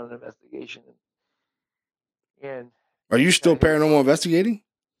brought in on an investigation, and Are you she kind still of hit it paranormal off. investigating?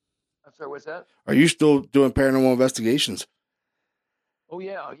 I'm sorry, what's that? Are you still doing paranormal investigations? Oh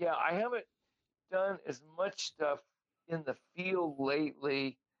yeah, yeah. I haven't done as much stuff in the field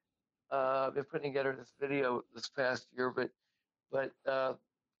lately. I've been putting together this video this past year, but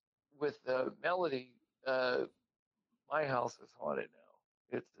with Melody, my house is haunted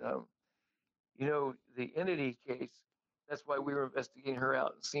now. It's the entity case. That's why we were investigating her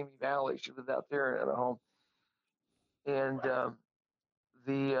out in Simi Valley. She lived out there in a home, and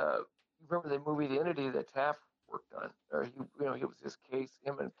the remember the movie The Entity that Taff worked on, or he was his case,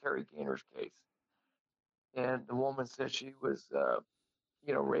 him and Carrie Gaynor's case, and the woman said she was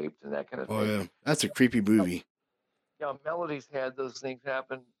raped and that kind of Oh thing. yeah, that's a creepy movie. Yeah, Melody's had those things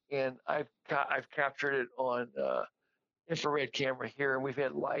happen, and I've captured it on infrared camera here, and we've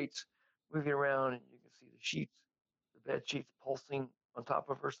had lights moving around, and you can see the bed sheets pulsing on top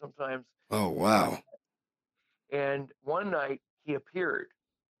of her sometimes. Oh wow. And one night he appeared.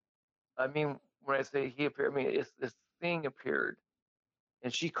 I mean, when I say he appeared, I mean it's this thing appeared,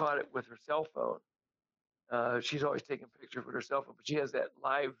 and she caught it with her cell phone. She's always taking pictures with her cell phone, but she has that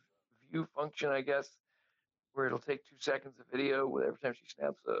live view function, I guess, where it'll take 2 seconds of video with every time she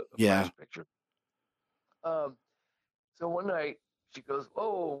snaps a Yeah. flash picture. Um, so one night she goes,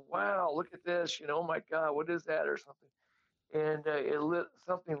 "Oh wow, look at this! Oh my God, what is that?" or something, and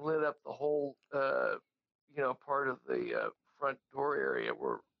something lit up the whole part of the front door area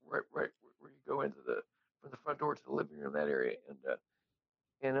right where you go into from the front door to the living room, that area,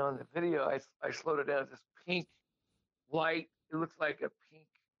 and on the video I slowed it down to this pink light. It looks like a pink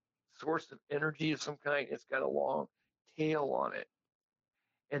source of energy of some kind. It's got a long tail on it.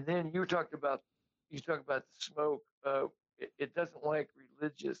 And then you talk about the smoke. It doesn't like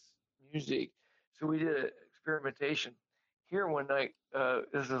religious music, so we did an experimentation here one night.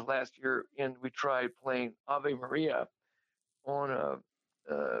 This is last year, and we tried playing Ave Maria on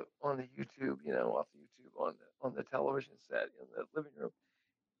on the YouTube, off the YouTube on the television set in the living room.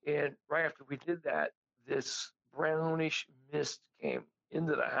 And right after we did that, this brownish mist came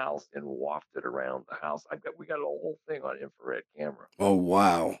into the house and wafted around the house. We got a whole thing on infrared camera. Oh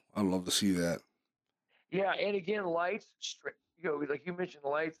wow. I'd love to see that. Yeah, and again, lights. Like you mentioned,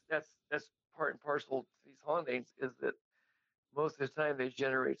 lights. That's part and parcel to these hauntings. Is that most of the time they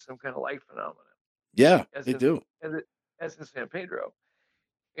generate some kind of light phenomenon, Yeah, as they in do. as it as in San Pedro,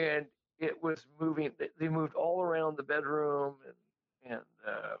 and it was moving. They moved all around the bedroom, and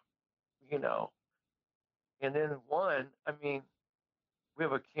you know, and then one. I mean, we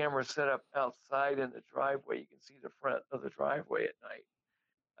have a camera set up outside in the driveway. You can see the front of the driveway at night.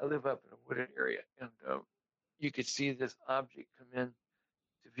 I live up in a wooded area, and you could see this object come in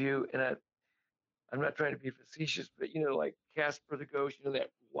to view. And I'm not trying to be facetious, but like Casper the Ghost, that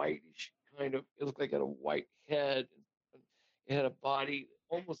whitish kind of. It looked like it had a white head. And it had a body,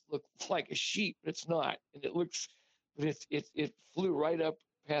 almost looked like a sheep, but it's not. And but it flew right up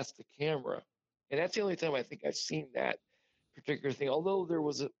past the camera, and that's the only time I think I've seen that particular thing. Although there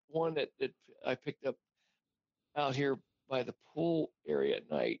was one that I picked up out here by the pool area at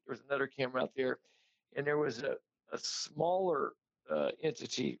night. There was another camera out there, and there was a smaller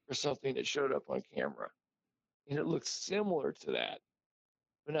entity or something that showed up on camera, and it looked similar to that,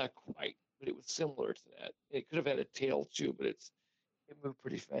 but not quite. But it was similar to that. It could have had a tail too, but it moved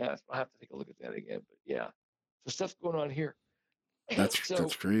pretty fast. I'll have to take a look at that again. But yeah, so stuff's going on here. That's so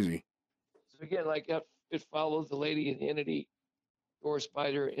crazy. so again, like it follows the lady in the entity door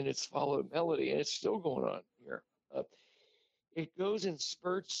spider, and it's followed Melody, and it's still going on here. Uh, it goes in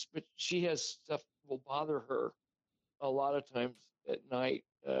spurts, but she has stuff will bother her a lot of times at night,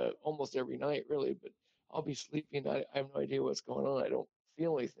 almost every night, really. But I'll be sleeping. I have no idea what's going on. I don't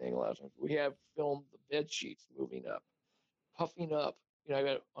feel anything a lot of times. We have filmed the bed sheets moving up, puffing up. I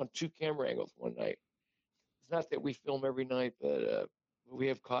got on 2 camera angles one night. It's not that we film every night, but we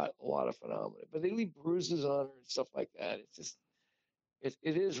have caught a lot of phenomena. But they leave bruises on her and stuff like that. It's just,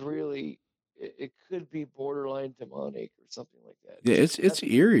 it is really, it could be borderline demonic or something like that. Yeah, It's it's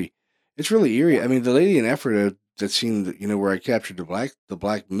nothing. eerie. It's really eerie. Yeah. I mean, the lady in Ephrata that seen where I captured the black Oh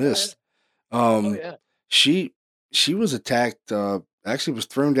yeah. mist. Oh Um, yeah. she she was attacked. Actually, was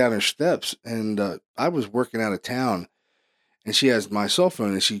thrown down her steps, and I was working out of town, and she has my cell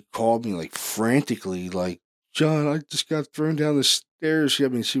phone, and she called me like frantically, like, John, I just got thrown down the stairs. I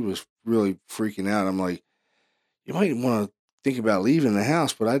mean, she was really freaking out. I'm like, you might want to think about leaving the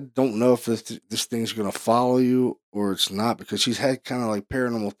house, but I don't know if this thing's going to follow you or it's not, because she's had kind of like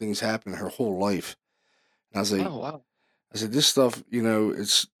paranormal things happen her whole life. And I was like, Oh wow. I said, this stuff,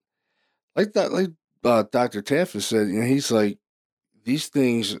 it's like that, like Dr. Taff has said, he's like, these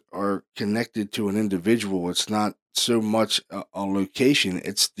things are connected to an individual. It's not so much a location,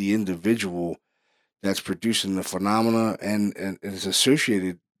 it's the individual that's producing the phenomena and is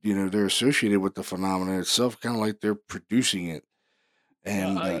associated, they're associated with the phenomena itself, kind of like they're producing it.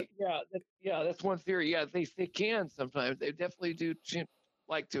 And that's one theory. Yeah, they can sometimes. They definitely do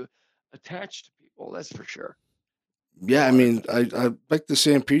like to attach to people. That's for sure. A yeah, I lot of mean, times. I like the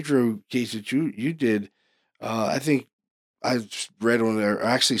San Pedro case that you did. I think I've read on there,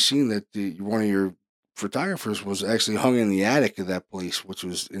 actually seen that one of your photographers was actually hung in the attic of that place, which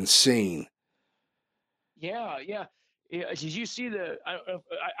was insane. Yeah. Did you see the? I don't know.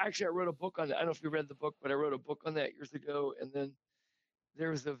 Actually, I wrote a book on that. I don't know if you read the book, but I wrote a book on that years ago. And then there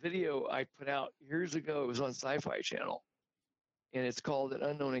was a video I put out years ago. It was on Sci-Fi Channel, and it's called "An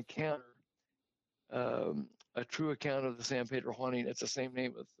Unknown Encounter." A true account of the San Pedro Haunting. It's the same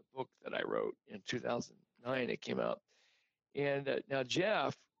name as the book that I wrote in 2009. It came out. And now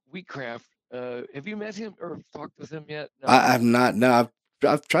Jeff Wheatcraft, have you met him or talked with him yet? No. I've not. No,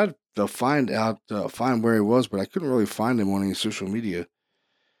 I've tried to find where he was, but I couldn't really find him on any social media.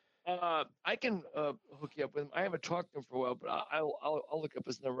 I can hook you up with him. I haven't talked to him for a while, but I'll look up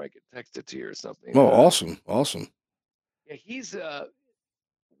his number. I can text it to you or something. Oh, awesome. Yeah, he's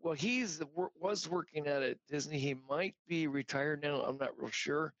was working at Disney. He might be retired now. I'm not real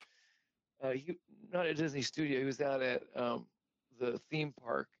sure. He not at Disney Studio. He was out at the theme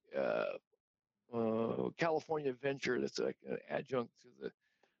park, California Adventure. That's like an adjunct to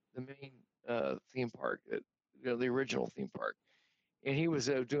the main theme park, the original theme park. And he was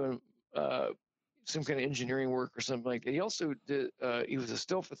doing some kind of engineering work or something like that. He also did. He was a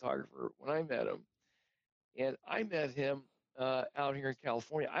still photographer when I met him, and I met him out here in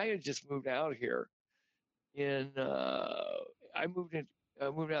California. I had just moved out here in. I moved in.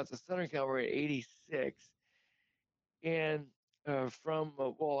 Moved out to Southern California in '86, and I've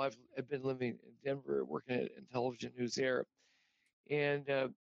been living in Denver, working in television news there, and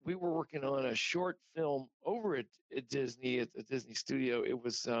we were working on a short film over at Disney at the Disney studio. It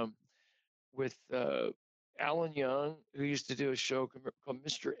was with Alan Young, who used to do a show called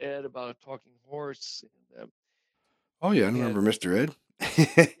Mr. Ed about a talking horse. And, Oh yeah, I we had, remember Mr. Ed.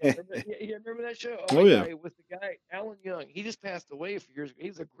 remember that show? Oh yeah. With the guy Alan Young. He just passed away a few years ago.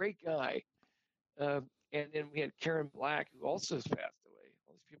 He's a great guy. And then we had Karen Black, who also has passed away.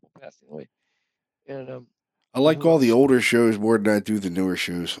 All these people passing away. And I like who all the else? older shows more than I do the newer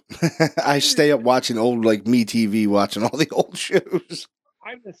shows. I I do stay up too. watching old, like Me TV, watching all the old shows.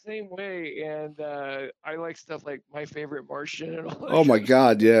 I'm the same way, and I like stuff like My Favorite Martian and all that Oh my kind of stuff.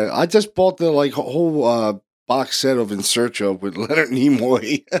 god, yeah! I just bought the like whole box set of In Search of with Leonard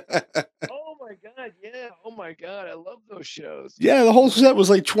Nimoy. Oh my god, yeah. Oh my god, I love those shows. Yeah, the whole Those set was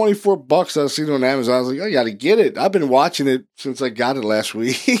like $24. I seen it on Amazon. I was like, I gotta get it. I've been watching it since I got it last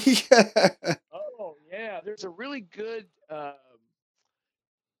week. Oh yeah, there's a really good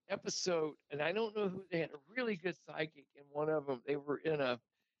episode, and I don't know who they had a really good psychic in one of them. They were in a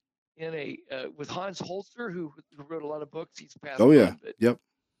with Hans Holzer, who wrote a lot of books. He's passed Oh yeah, on, but yep.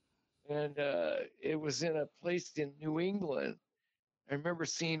 and it was in a place in New England. I remember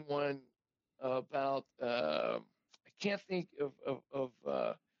seeing one about I can't think of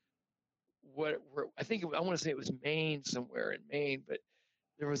where I think I want to say it was Maine, somewhere in Maine, but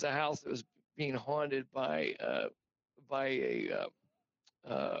there was a house that was being haunted by a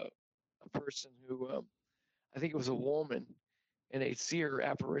person who I think it was a woman, and they see her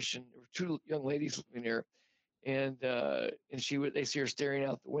apparition. There were two young ladies living there, and they see her staring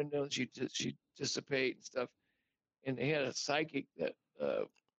out the window, and she dissipate and stuff. And they had a psychic that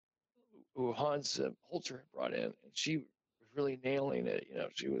who Hans Holzer had brought in, and she was really nailing it.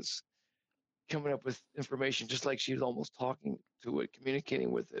 She was coming up with information just like she was almost talking to it,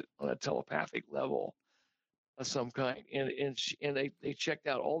 communicating with it on a telepathic level of some kind. And they checked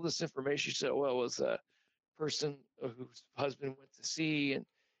out all this information. She said, well, it was a person whose husband went to sea and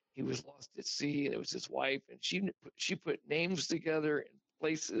he was lost at sea, and it was his wife. And she put names together and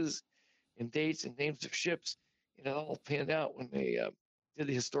places and dates and names of ships, and it all panned out when they did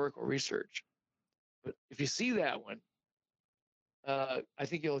the historical research. But if you see that one, I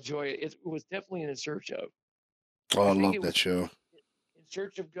think you'll enjoy it. It was definitely In Search of. Oh, I I think love it that was show. In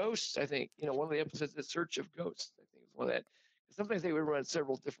Search of Ghosts. I think one of the episodes, In Search of Ghosts. I think it was one of that. Sometimes they would run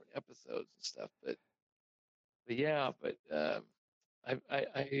several different episodes and stuff, but yeah, but I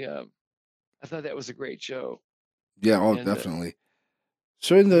thought that was a great show. Yeah, oh And definitely.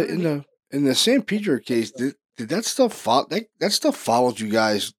 So in the in underneath, the in the San Pedro case, did that stuff follow that stuff followed you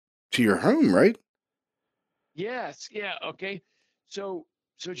guys to your home, right? Yes, yeah, okay. So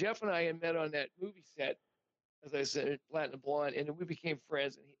so Jeff and I had met on that movie set, as I said, Platinum Blonde, and then we became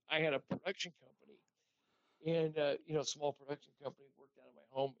friends. And I had a production company, and small production company, worked out of my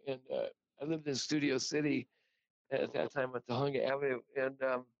home, and I lived in Studio City at that time on Tahunga Avenue,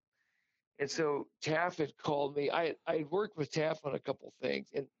 and so Taff had called me. I had worked with Taff on a couple things,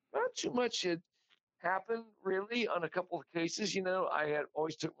 and not too much had happened really on a couple of cases. I had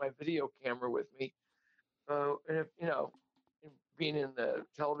always took my video camera with me, and if, being in the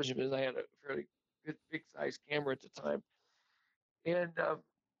television business, I had a fairly good big size camera at the time,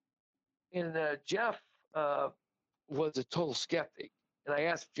 and Jeff uh, was a total skeptic, and I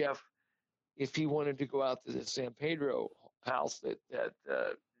asked Jeff if he wanted to go out to the San Pedro house that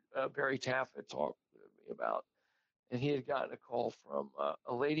Barry Taff had talked to me about, and he had gotten a call from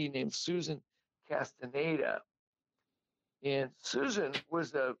a lady named Susan Castaneda, and Susan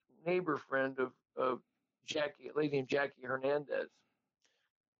was a neighbor friend of Jackie, a lady named Jackie Hernandez,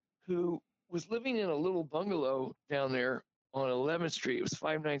 who was living in a little bungalow down there on 11th Street. It was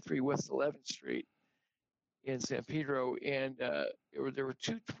 593 West 11th Street in San Pedro, and there were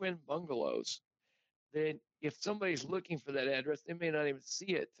two twin bungalows. Then, if somebody's looking for that address, they may not even see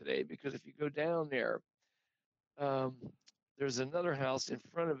it today, because if you go down there, um, there's another house in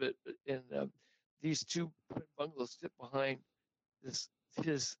front of it, and these two twin bungalows sit behind this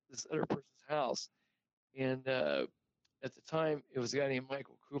this other person's house. And at the time, it was a guy named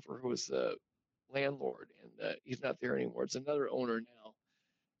Michael Cooper who was the landlord, and he's not there anymore. It's another owner now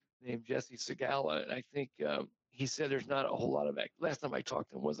named Jesse Segala, and I think he said there's not a whole lot of last time I talked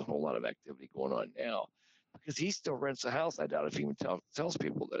to him, wasn't a whole lot of activity going on now, because he still rents the house. I doubt if he even tells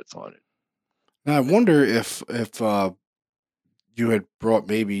people that it's haunted. Now I wonder if you had brought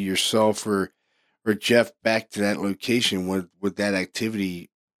maybe yourself or Jeff back to that location, would that activity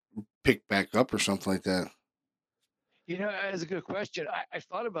pick back up or something like that? That's a good question. I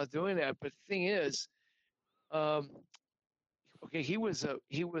thought about doing that, but the thing is, um, okay, he was a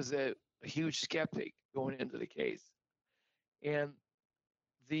huge skeptic going into the case, and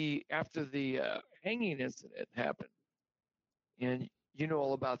the after the hanging incident happened, and you know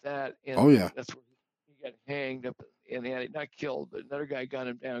all about that, Oh and yeah, that's where he got hanged up in the attic, not killed, but another guy got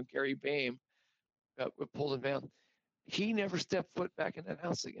him down. Gary Bame pulled him down. He never stepped foot back in that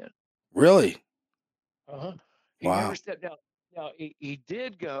house again. really? Uh-huh. He never Wow. stepped down. Now he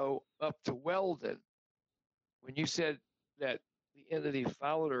did go up to Weldon. When you said that the entity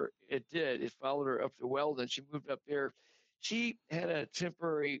followed her, it did. It followed her up to Weldon. She moved up there. She had a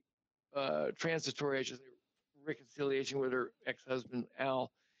temporary, transitory, I should say, reconciliation with her ex-husband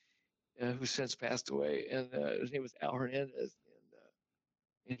Al, who since passed away, and his name was Al Hernandez,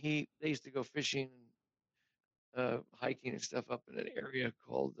 and they used to go fishing and hiking and stuff up in an area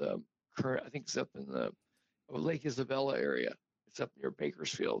called I think it's up in the Lake Isabella area. It's up near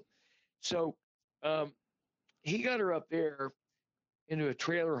Bakersfield. So um, he got her up there into a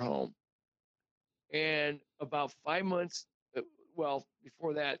trailer home, and about 5 months, uh, well,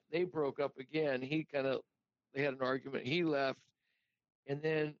 before that, they broke up again. They had an argument. He left, and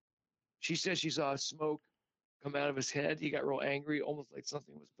then she said she saw smoke come out of his head. He got real angry, almost like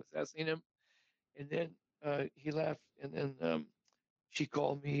something was possessing him. And then he left, and then she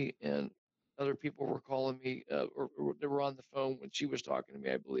called me, and other people were calling me, or they were on the phone when she was talking to me,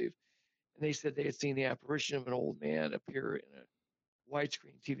 I believe. And they said they had seen the apparition of an old man appear in a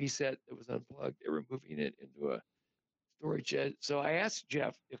widescreen TV set that was unplugged. They were moving it into a storage shed. So I asked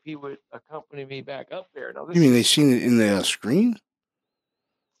Jeff if he would accompany me back up there. Now You this mean they is, seen it in the screen?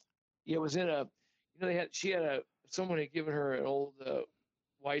 it was in a, she had someone had given her an old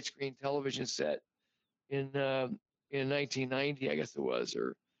widescreen television set in 1990, I guess it was,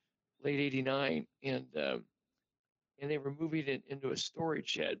 or late '89, and they were moving it into a storage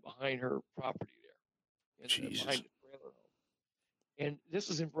shed behind her property there, behind Jesus. the trailer home. And this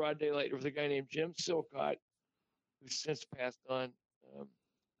was in broad daylight. There was a guy named Jim Silcott, who's since passed on, um,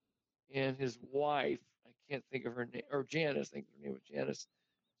 and his wife. I can't think of her name, or Janice. I think her name was Janice.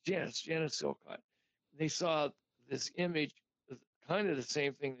 Janice Silcott. They saw this image, kind of the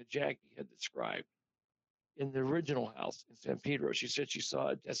same thing that Jackie had described in the original house in San Pedro. She said she saw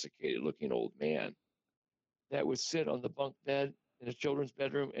a desiccated looking old man that would sit on the bunk bed in a children's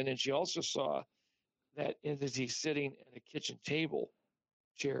bedroom. And then she also saw that entity sitting at a kitchen table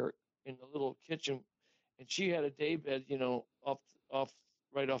chair in the little kitchen. And she had a day bed, off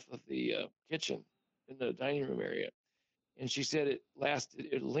right off of the kitchen in the dining room area. And she said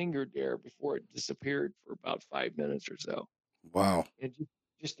it lingered there before it disappeared for about 5 minutes or so. Wow. And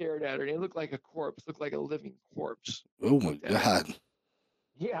just stared at her. And it looked like a corpse, looked like a living corpse. Oh my Looked at her. God.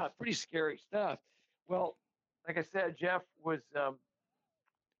 Yeah, pretty scary stuff. Well, like I said, Jeff was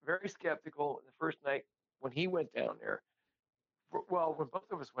very skeptical the first night when he went down there. Well, when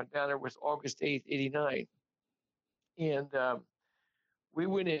both of us went down there was August 8th, 89. And we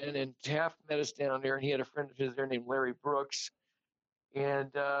went in, and Taft met us down there, and he had a friend of his there named Larry Brooks.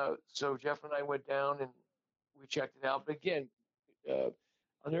 And so Jeff and I went down and we checked it out. But again, uh,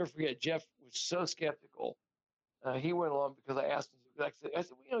 I'll never forget, Jeff was so skeptical. He went along because I asked him, I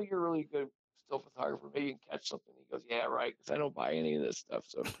said, well, you know, you're a really good still photographer. Maybe you can catch something. He goes, yeah, right. Because I don't buy any of this stuff.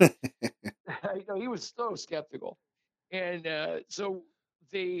 So, you know, he was so skeptical. And so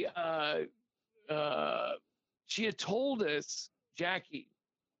they, she had told us, Jackie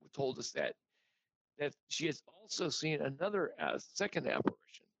told us that she has also seen another second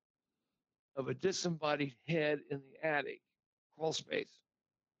apparition of a disembodied head in the attic crawl space.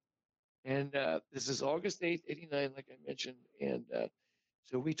 And this is August 8th, 89, like I mentioned. And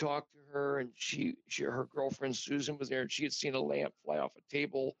so we talked to her, and her girlfriend Susan was there, and she had seen a lamp fly off a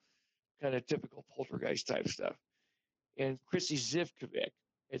table, kind of typical poltergeist type stuff. And Chrissy Zivkovic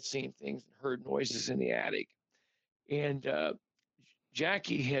had seen things and heard noises in the attic. And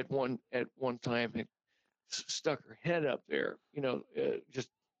Jackie had at one time had stuck her head up there, you know, just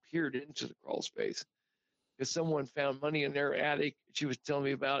peered into the crawl space because someone found money in their attic. She was telling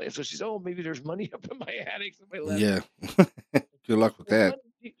me about it. And so she said, oh, maybe there's money up in my attic. Somebody left Yeah. it. Good luck with Well,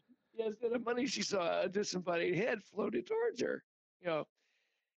 that. instead of money, she saw a disembodied head floated towards her, you know,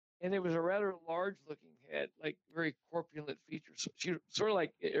 and it was a rather large looking head, like very corpulent features. She sort of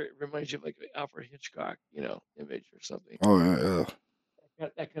like, it reminds you of like an Alfred Hitchcock, you know, image or something. Oh yeah.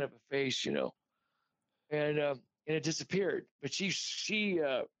 That kind of a face, you know, and it disappeared. But she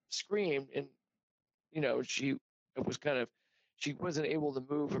screamed, and you know, she was kind of, she wasn't able to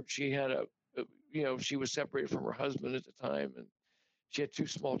move. She had you know, she was separated from her husband at the time, and she had two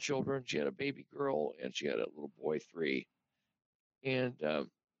small children. She had a baby girl, and she had a little boy, 3. And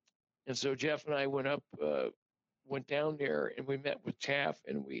so Jeff and I went down there, and we met with Taff,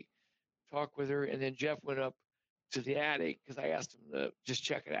 and we talked with her. And then Jeff went up to the attic because I asked him to just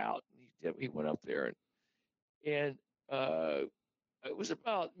check it out. And he did. He went up there, and it was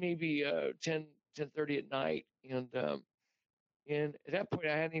about maybe 10:30 at night, and at that point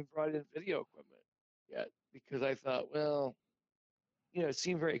I hadn't even brought in video equipment yet because I thought, well, you know, it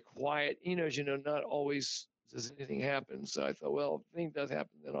seemed very quiet. You know, as you know, not always does anything happen. So I thought, well, if anything does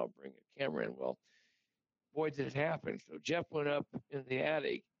happen, then I'll bring a camera in. Well, boy, did it happen. So Jeff went up in the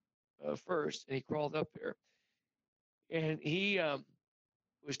attic first, and he crawled up there, and he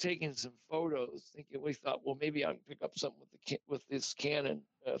was taking some photos, thinking we thought, well, maybe I can pick up something with this Canon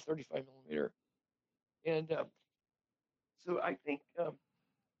 35 millimeter, and so I think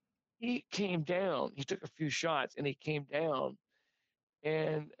he came down. He took a few shots, and he came down,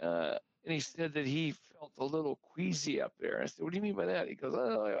 and he said that he felt a little queasy up there. I said, "What do you mean by that?" He goes,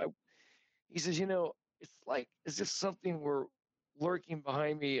 "Oh, he says, you know, it's like as if something were lurking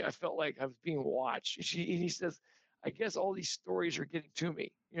behind me. I felt like I was being watched." He says, "I guess all these stories are getting to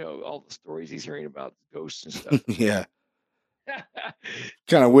me. You know, all the stories he's hearing about ghosts and stuff." Yeah.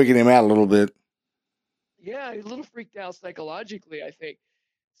 Kind of wigging him out a little bit. Yeah, he's a little freaked out psychologically, I think.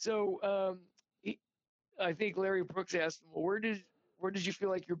 So he, I think Larry Brooks asked him, "Well, where did you feel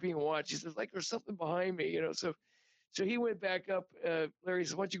like you're being watched?" He says, "Like there's something behind me, you know." So he went back up. Larry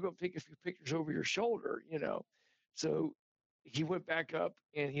said, "Why don't you go up and take a few pictures over your shoulder, you know?" So he went back up,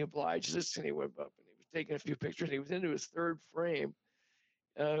 and he obliged us, and he went up and he was taking a few pictures. He was into his third frame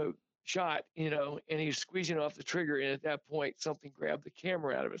uh, shot, you know, and he was squeezing off the trigger. And at that point, something grabbed the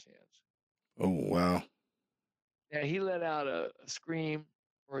camera out of his hands. Oh wow. And he let out a scream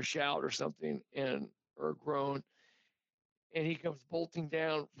or a shout or something, or a groan, and he comes bolting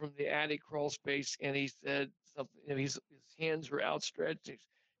down from the attic crawl space, and he said something. You know, his hands were outstretched, he's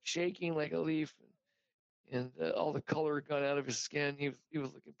shaking like a leaf, and all the color had gone out of his skin. He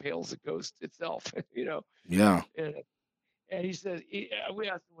was looking pale as a ghost itself, you know. Yeah. And he said, we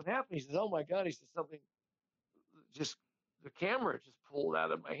asked him what happened. He says, "Oh my God," he said, "something just, the camera just pulled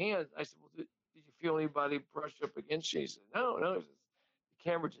out of my hands." I said, "Well, did you feel anybody brush up against you?" He said, "No, no." He says, "The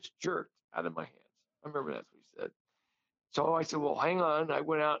camera just jerked out of my hands." I remember that's what he said. So I said, "Well, hang on." I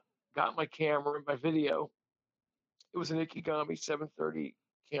went out, got my camera and my video. It was an Ikigami 730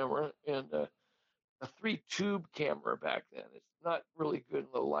 camera, and a 3 tube camera back then. It's not really good in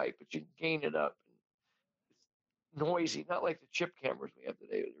low light, but you can gain it up. It's noisy, not like the chip cameras we have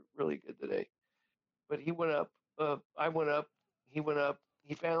today. They're really good today. But he went up, I went up, he went up.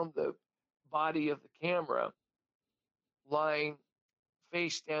 He found the body of the camera lying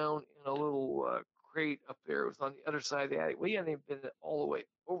face down in a little crate up there. It was on the other side of the attic. We hadn't even been all the way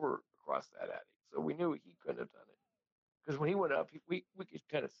over across that attic, so we knew he couldn't have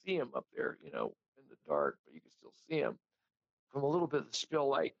him up there, in the dark, but you could still see him from a little bit of the spill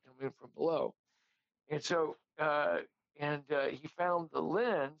light coming from below. And so, he found the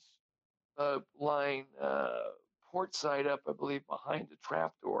lens lying port side up, I believe, behind the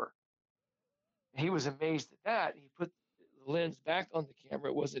trapdoor. He was amazed at that. He put the lens back on the camera.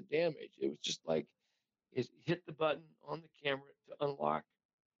 It wasn't damaged. It was just like it hit the button on the camera to unlock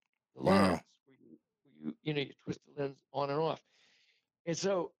the lens. Wow. You twist the lens on and off. And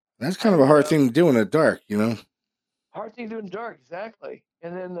so That's I kind of a went hard up. thing to do in the dark, you know? Hard thing to do in the dark, exactly.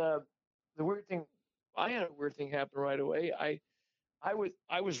 And then the weird thing, I had a weird thing happen right away. I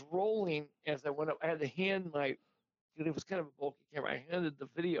was rolling as I went up. I had to hand it was kind of a bulky camera. I handed the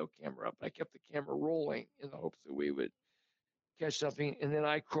video camera up. I kept the camera rolling in the hopes that we would catch something. And then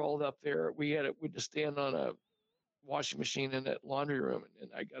I crawled up there. We'd just stand on a washing machine in that laundry room, and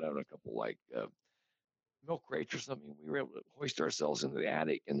I got out a couple milk crates or something. We were able to hoist ourselves into the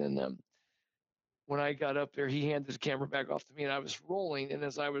attic. And then when I got up there, he handed the camera back off to me, and I was rolling. And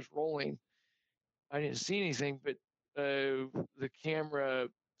as I was rolling, I didn't see anything, but the camera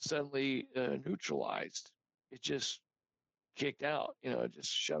suddenly neutralized. It just kicked out. It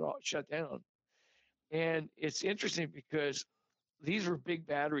just shut down. And it's interesting because these were big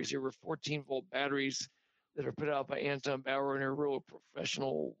batteries. They were 14-volt batteries that are put out by Anton Bauer, and they're real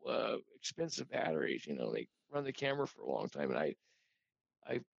professional, expensive batteries. They run the camera for a long time. And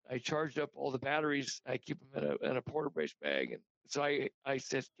I charged up all the batteries. I keep them in a porta brace bag. And so I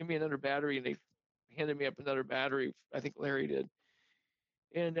said, give me another battery. And they handed me up another battery. I think Larry did.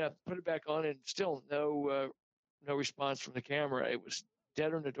 And put it back on, and still no response from the camera. It was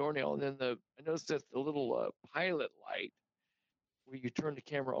dead on the doornail. And then I noticed that the little pilot light where you turn the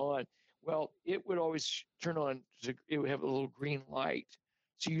camera on, well, it would always turn on. It would have a little green light,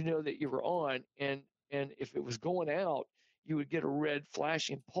 so you know that you were on. And if it was going out, you would get a red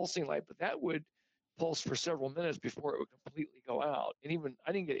flashing pulsing light, but that would pulse for several minutes before it would completely go out. And even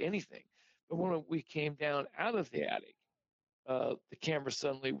I didn't get anything. But when we came down out of the attic, the camera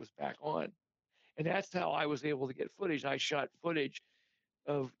suddenly was back on. And that's how I was able to get footage. I shot footage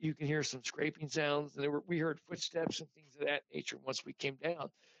of, you can hear some scraping sounds, and we heard footsteps and things of that nature once we came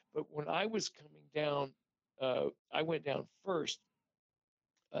down. But when I was coming down, I went down first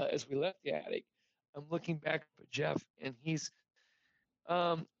as we left the attic. I'm looking back at Jeff, and he's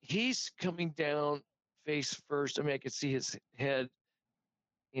coming down face first. I mean, I could see his head,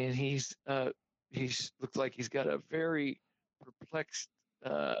 and he's looked like he's got a very perplexed,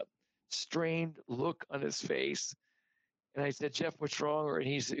 strained look on his face. And I said, Jeff, what's wrong? And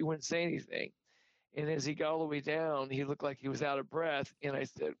he wouldn't say anything. And as he got all the way down, he looked like he was out of breath. And I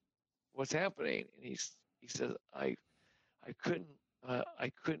said, what's happening? And he said, I couldn't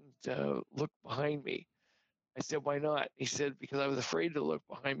look behind me. I said, why not? He said, because I was afraid to look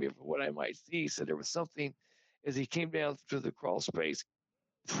behind me for what I might see. He said there was something as he came down through the crawl space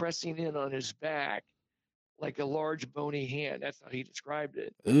pressing in on his back like a large bony hand. That's how he described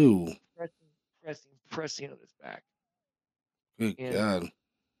it. Ooh. Pressing on his back. Good God.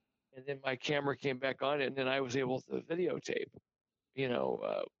 And then my camera came back on, and then I was able to videotape,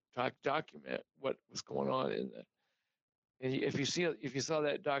 document what was going on in the. And if you saw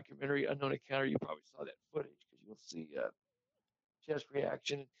that documentary, Unknown Encounter, you probably saw that footage, because you'll see Jeff's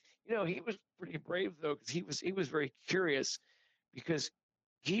reaction. He was pretty brave though, because he was very curious, because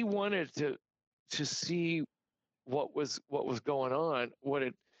he wanted to see what was going on, what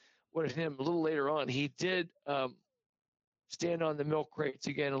had him. A little later on, he did stand on the milk crates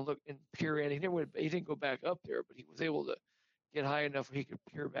again and look and peer in. He didn't go back up there, but he was able to get high enough where he could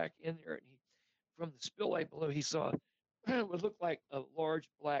peer back in there. And from the spill light below, he saw what looked like a large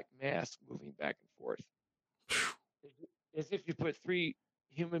black mass moving back and forth, as if you put three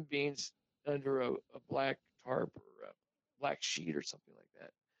human beings under a black tarp or a black sheet or something like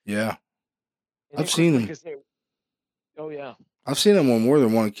that. Yeah. And I've seen them. Oh yeah. I've seen them on more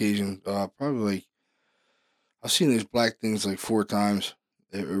than one occasion. Probably I've seen these black things like 4 times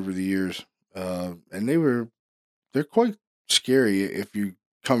over the years. And they're quite scary if you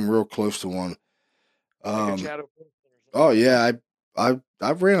come real close to one. Like a shadow. Oh yeah, I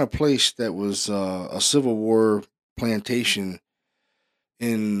ran a place that was a Civil War plantation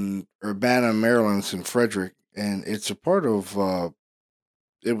in Urbana, Maryland, in Frederick, and it's a part of.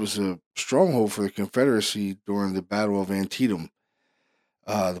 It was a stronghold for the Confederacy during the Battle of Antietam,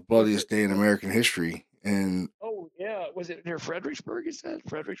 the bloodiest day in American history. And oh yeah, was it near Fredericksburg? Is that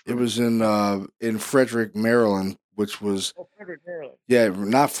Fredericksburg? it was in Frederick, Maryland, which was Frederick, Maryland. Yeah,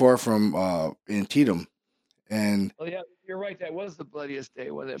 not far from Antietam. And oh yeah, you're right. That was the bloodiest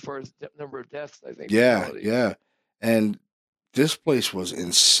day, wasn't it? For number of deaths, I think. Yeah. And this place was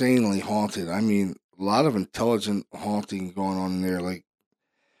insanely haunted. I mean, a lot of intelligent haunting going on in there. Like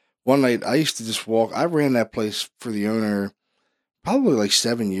one night, I used to just walk. I ran that place for the owner probably like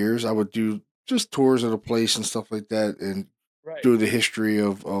 7 years. I would do just tours of the place and stuff like that, and Right. do the history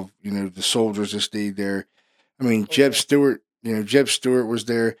of the soldiers that stayed there. I mean, Oh, Jeb yeah. Stewart. Jeb Stewart was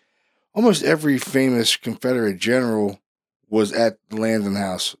there. Almost every famous Confederate general was at the Landon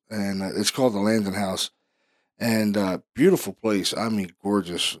House, and it's called the Landon House. And beautiful place. I mean,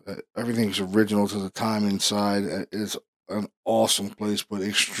 gorgeous. Everything's original to the time inside. It's an awesome place, but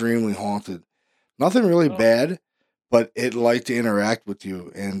extremely haunted. Nothing really Oh, bad, but it liked to interact with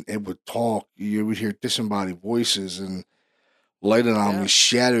you, and it would talk. You would hear disembodied voices and light yeah. anomalies,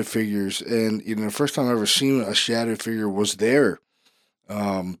 shadow figures. And the first time I ever seen a shadow figure was there.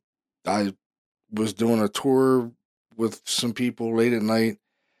 Um, I was doing a tour with some people late at night,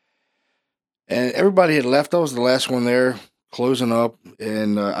 and everybody had left. I was the last one there, closing up,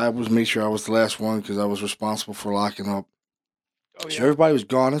 and I was made sure I was the last one because I was responsible for locking up. Oh, So yeah. everybody was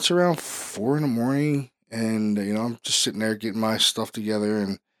gone. It's around 4 in the morning, and I'm just sitting there getting my stuff together,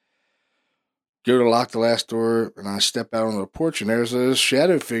 and go to lock the last door, and I step out on the porch, and there's a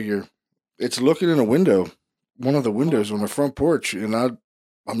shadow figure. It's looking in a window, one of the Oh, windows on the front porch, and I'm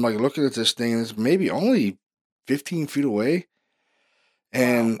like looking at this thing, and it's maybe only 15 feet away. wow.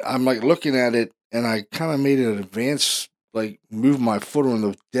 And I'm like looking at it, and I kind of made an advance, like move my foot on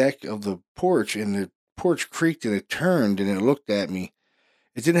the deck of the porch, and the porch creaked and it turned and it looked at me.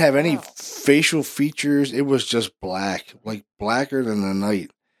 It didn't have any Wow. facial features. It was just black, like blacker than the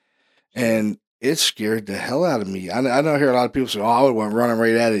night. Sure. And it scared the hell out of me. I know I hear a lot of people say, "Oh, I would went running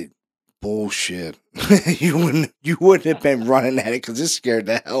right at it." Bullshit. You wouldn't have been running at it because it scared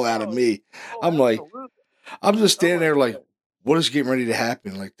the hell out of Oh, me. oh, I'm like, absolutely. I'm just Oh, standing my there like, God. what is getting ready to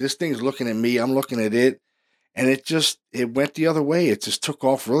happen? Like this thing's looking at me, I'm looking at it, and it went the other way. It just took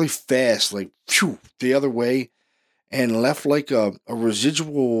off really fast, like phew, the other way, and left like a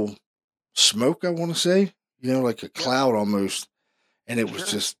residual smoke, I want to say, like a Yeah. cloud almost, and it was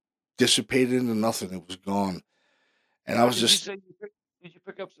Sure. just dissipated into nothing. It was gone. And I Now, was just did you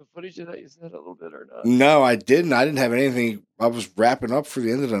pick up some footage of that? You said a little bit or not? no, I didn't. I didn't have anything. I was wrapping up for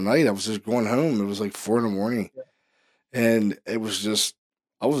the end of the night. I was just going home. It was like 4 in the morning. Yeah. And it was just,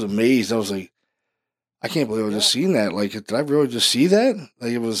 I was amazed. I was like, I can't believe I Yeah. just seen that. Like, did I really just see that?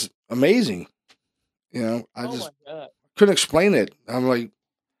 Like, it was amazing. I Oh, my just God. couldn't explain it. I'm like,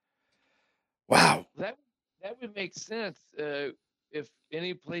 wow. That that would make sense. If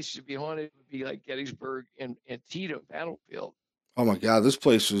any place should be haunted, it would be like Gettysburg and Antietam battlefield. Oh my God, this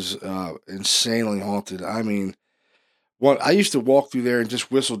place was insanely haunted. I mean, I used to walk through there and just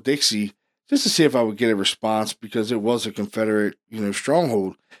whistle Dixie just to see if I would get a response because it was a Confederate,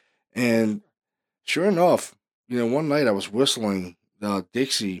 stronghold. Oh, And sure enough, one night I was whistling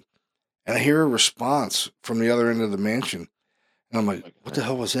Dixie, and I hear a response from the other end of the mansion. And I'm like, my what the God.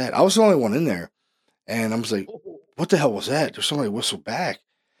 hell was that? I was the only one in there. And I was like, Oh, what the hell was that? There's somebody whistled back.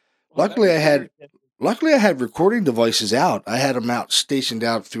 well, that Luckily, was I had very interesting. luckily I had recording devices out. I had them out stationed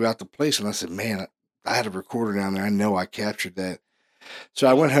out throughout the place. And I said, man, I had a recorder down there. I know I captured that. So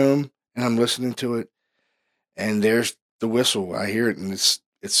I went Wow. home and I'm listening to it. And there's the whistle. I hear it, and it's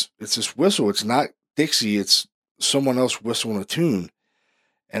this whistle. It's not Dixie. It's someone else whistling a tune.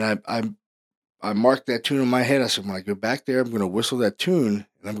 And I marked that tune in my head. I said, when I go back there, I'm going to whistle that tune,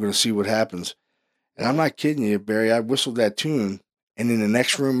 and I'm going to see what happens. And I'm Yeah. not kidding you, Barry. I whistled that tune, and in the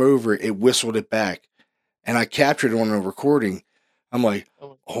next room over, it whistled it back, and I captured it on a recording. I'm like,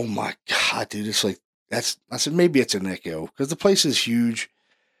 Oh, oh my God, dude! It's like that's. I said maybe it's an echo because the place is huge.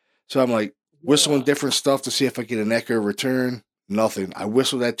 So I'm like whistling yeah. different stuff to see if I get an echo return. Nothing. I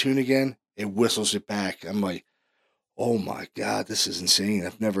whistle that tune again. It whistles it back. I'm like, oh my God, this is insane.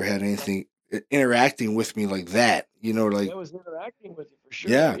 I've never had anything interacting with me like that. Like, That was interacting with you for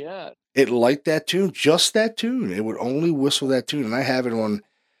sure. yeah, Yeah. it liked that tune, just that tune. It would only whistle that tune. And I have it on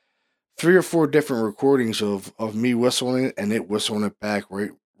 3 or 4 different recordings of me whistling it and it whistling it back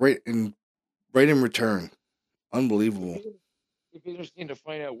right in return. It'd Unbelievable. be, it'd be interesting to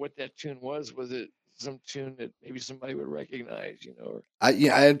find out what that tune was. Was it some tune that maybe somebody would recognize, Or I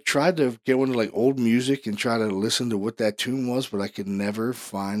had tried to get into like old music and try to listen to what that tune was, but I could never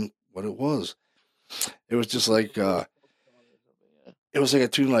find what it was. It was just it's like like a really folk song or something. it was like a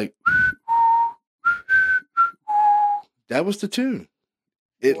tune like that was the tune.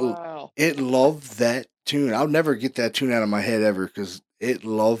 Yeah. It Wow. it loved that tune. I'll never get that tune out of my head ever because it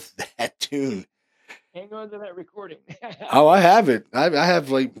loved that tune. Hang on to that recording. Oh, I have it. I have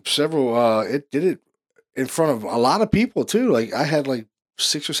like several. It did it in front of a lot of people too. Like I had like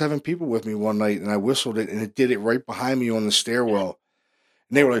 6 or 7 people with me one night, and I whistled it, and it did it right behind me on the stairwell.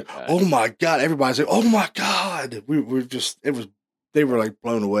 And they Oh were my like, God. "Oh my god!" Everybody's like, "Oh my god!" We were just, it was, they were like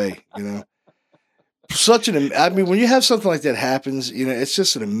blown away. Such an, I mean, when you have something like that happens, it's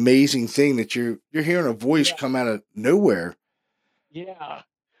just an amazing thing that you're hearing a voice Yeah. come out of nowhere. Yeah.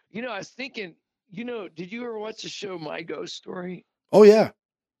 I was thinking, did you ever watch the show My Ghost Story? Oh yeah,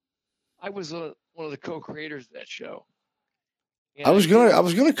 I was one of the co-creators of that show. I And I was did gonna a, I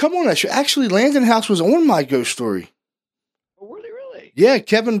was gonna come on that show. Actually, Landon House was on My Ghost Story. oh, were they really? Yeah,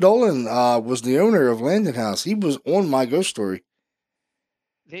 Kevin Dolan was the owner of Landon House. He was on My Ghost Story.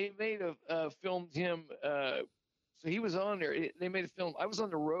 They made filmed him. So he was on there. They made a film. I was on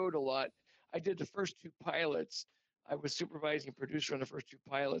the road a lot. I did the first two pilots. I was supervising producer on the first two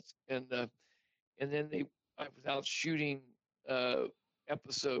pilots, and then I was out shooting uh,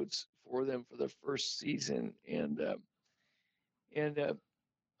 episodes for them for the first season, and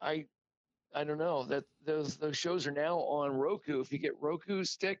I I don't know that those shows are now on Roku. If you get Roku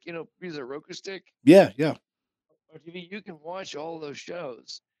stick, use a Roku stick Yeah, yeah. or TV, you can watch all those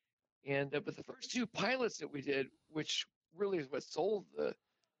shows. And but the first two pilots that we did, which really is what sold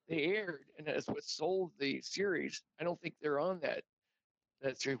they aired, and that's what sold the series. I don't think they're on that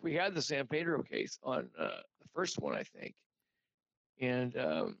series. We had the San Pedro case on the first one, I think, and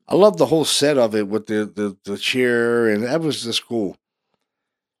I love the whole set of it with the chair, and that was just cool.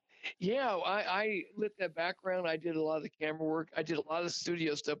 yeah, I lit that background. I did a lot of the camera work. I did a lot of the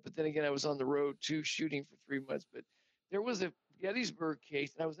studio stuff, but then again, I was on the road too, shooting for 3 months. But there was a Gettysburg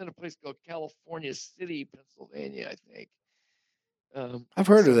case, and I was in a place called California City, Pennsylvania, I think. I've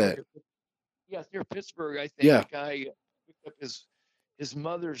heard of Somewhere that. near, yeah, near Pittsburgh, I think. A Yeah, guy picked up his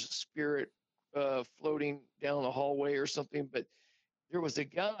mother's spirit floating down the hallway or something. But there was a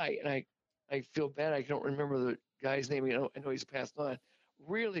guy, and I feel bad. I don't remember the guy's name. I know he's passed on.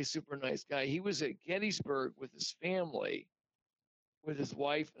 Really super nice guy. He was at Gettysburg with his family, with his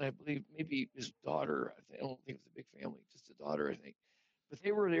wife, and I believe maybe his daughter. I don't think it was a big family, just a daughter, I think. But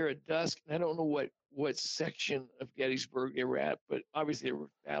they were there at dusk, and I don't know what section of Gettysburg they were at, but obviously there were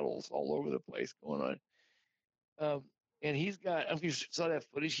battles all over the place going on. And he's got, I don't know if you saw that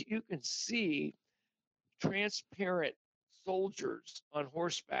footage, you can see transparent soldiers on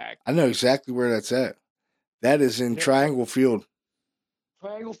horseback. I know exactly where that's at. That is in That Triangle Field.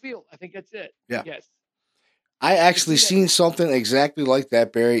 Triangle Field, I think that's it. Yeah, Yes. I You can actually see that. seen something exactly like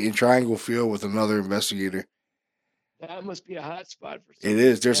that, Barry, in Triangle Field with another investigator. That must be a hot spot for It something.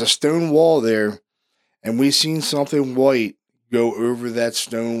 is. There's a Yeah. stone wall there, and we seen something white go over that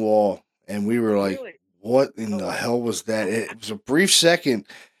stone wall, and we were like, Really? "What in How the long? hell was that?" It was a brief second,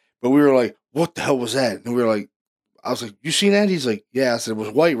 but we were like, "What the hell was that?" And we were like, "I was like, you seen that?" He's like, "Yeah." I said, "It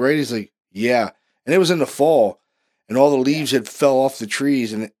was white, right?" He's like, "Yeah." And it was in the fall, and all the Yeah. leaves had fell off the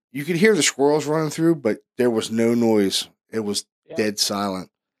trees, and you could hear the squirrels running through, but there was no noise. It was Yeah. dead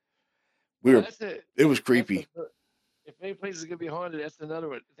silent. We Well, were. It was creepy. if any place is gonna be haunted, that's another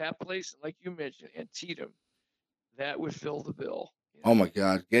one. That place, like you mentioned, Antietam, that would fill the bill. Oh my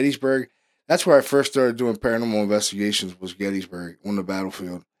God, Gettysburg. That's where I first started doing paranormal investigations. Was Gettysburg on the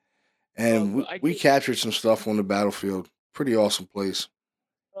battlefield, and we, I we gave captured some stuff on the battlefield. Pretty awesome place.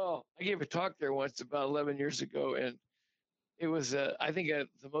 I gave a talk there once about 11 years ago, and it was I think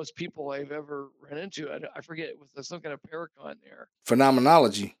the most people I've ever run into. I forget it was some kind of paracon there.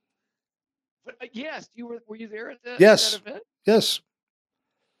 Phenomenology. But yes, were you there at that Yes, event? yes,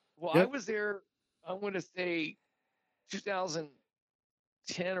 Well, I yep, was there. I'm going to say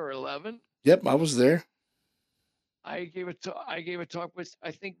 2010 or 11. yep. I was there. I gave a talk with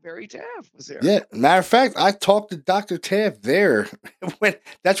I think Barry Taff was there. Yeah, matter of fact, I talked to Dr. Taft there when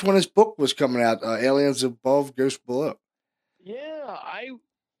that's when his book was coming out, Aliens Above, Ghosts Below. Yeah,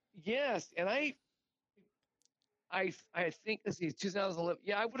 yes, and I think this is 2011.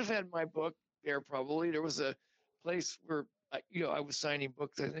 Yeah, I would have had my book there probably. There was a place where I was signing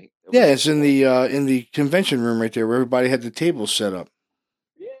books. I think that Yeah, was it's cool. in the convention room right there where everybody had the tables set up.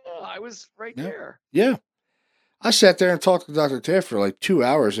 Yeah, I was right Yeah, there. yeah. I sat there and talked to Dr. Taft for like 2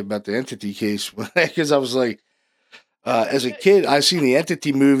 hours about the entity case because I was like, as a Yeah, kid, I seen the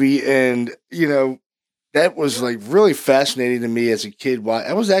entity movie, and that was sure. like really fascinating to me as a kid. Why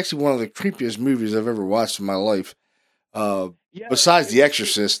that was actually one of the creepiest movies I've ever watched in my life. Uh, Yeah, Besides it The was.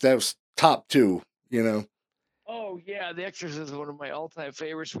 Exorcist, that was top two. Oh yeah, The Exorcist is one of my all-time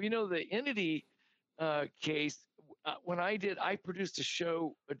favorites. We know the entity case. When I produced a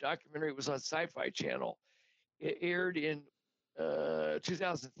show, a documentary. It was on Sci-Fi Channel. It aired in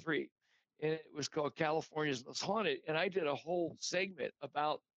 2003, and it was called California's Most Haunted. And I did a whole segment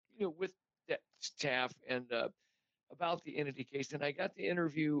about with that Taff and about the entity case, and I got to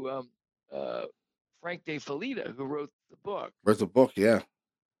interview uh, Frank De Felita, who wrote the book. Where's the book? Yeah.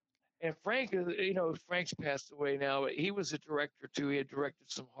 And Frank, Frank's passed away now. But he was a director too. He had directed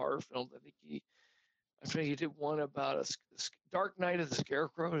some horror films. I think he did one about a Dark Night of the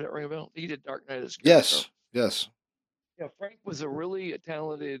Scarecrow. Does that ring a bell? He did Dark Night of the Scarecrow. Yes. Yes. Yeah, Frank was a really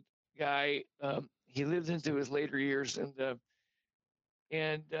talented guy. He lived into his later years, and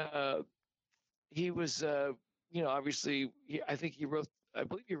he was, obviously, I think I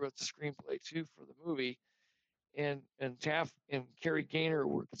believe he wrote the screenplay too for the movie. And Taff and Carrie Gaynor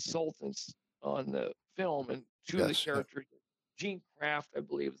were consultants on the film, and two of the Yes. Yep. characters, Gene Kraft, I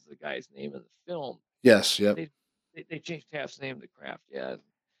believe, is the guy's name in the film. Yes. Yep. They changed Taft's name to Kraft. Yeah,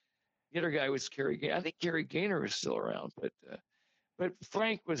 the other guy was Carrie Gaynor. I think Carrie Gaynor is still around, but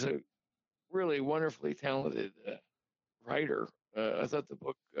Frank was a really wonderfully talented writer. I thought the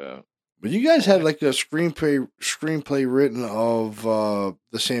book. But you guys Well, had like a screenplay written of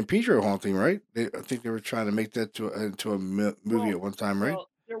the San Pedro Haunting, right? I think they were trying to make that into a movie at one time, right? well,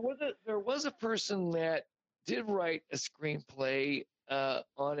 there was a person that did write a screenplay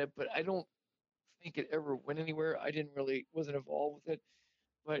on it, but I don't think it ever went anywhere. I didn't really wasn't involved with it.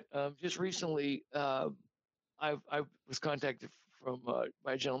 But just recently, I was contacted from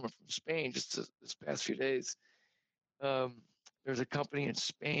by a gentleman from Spain just this past few days. Um, there's a company in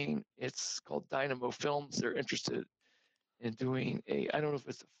Spain. It's called Dynamo Films. They're interested in doing I don't know if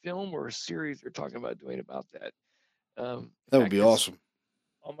it's a film or a series they're talking about doing about that. In That would fact, be it's awesome.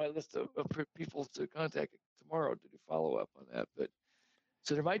 on my list of people to contact tomorrow to do follow up on that. But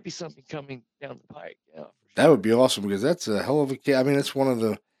so there might be something coming down the pike. Yeah, for That sure. would be awesome because that's a hell of a case. I mean, it's one of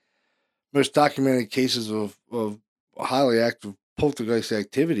the most documented cases of highly active poltergeist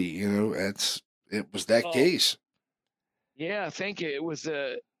activity. It was that Oh, case. yeah, thank you. It was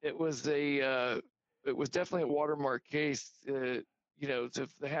definitely a watermark case. To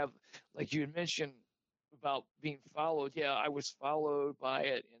have, like you had mentioned about being followed. Yeah, I was followed by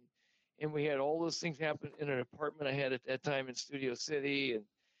it, and we had all those things happen in an apartment I had at that time in Studio City,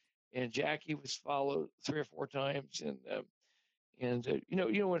 and Jackie was followed 3 or 4 times,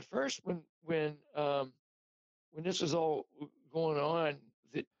 when first when this was all going on,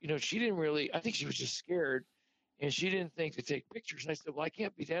 that she didn't really. I think she was just scared, and she didn't think to take pictures. And I said, "Well, I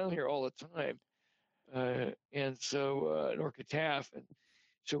can't be down here all the time," and so nor could Taff, and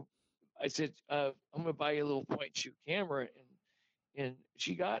so I said, "I'm going to buy you a little point and shoot camera," and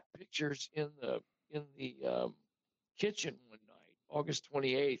she got pictures in the kitchen one night, August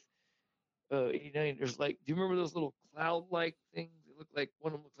 28th. 89. There's like, do you remember those little cloud-like things? It looked like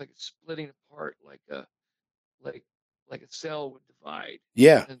one of them looks like it's splitting apart, like like a cell would divide.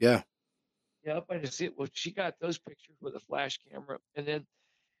 Yeah, And yeah. yeah, up I just see it. Well, she got those pictures with a flash camera, and then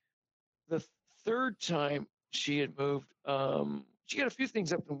the third time she had moved, she got a few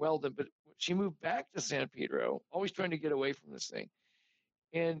things up in Weldon, but she moved back to San Pedro, always trying to get away from this thing.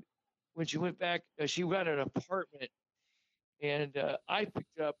 And when she went back, she got an apartment, and I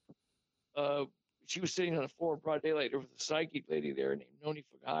picked up. Uh, she was sitting on the floor in broad daylight. There was a psychic lady there named Noni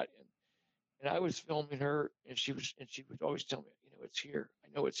Fagat, and I was filming her, and she would always tell me, it's here. I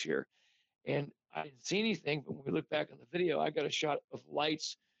know it's here. And I didn't see anything, but when we look back on the video, I got a shot of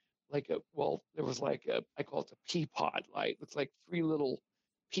lights, there was I call it the pea pod light. It's like 3 little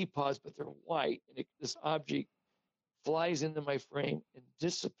pea pods, but they're white, and this object flies into my frame and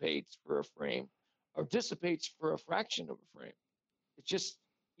dissipates for a frame, or dissipates for a fraction of a frame. It just,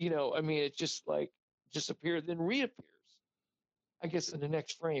 it just like disappeared, then reappears. I guess in the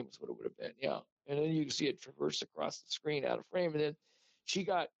next frame is what it would have been. Yeah. And then you can see it traverse across the screen out of frame. And then she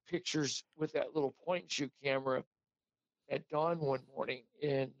got pictures with that little point and shoot camera at dawn one morning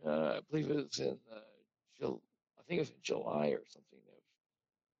in, I believe it was in, I think it was in July or something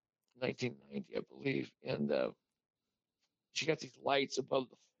of 1990, I believe. And she got these lights above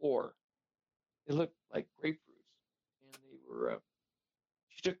the floor. They looked like grapefruits. And they were,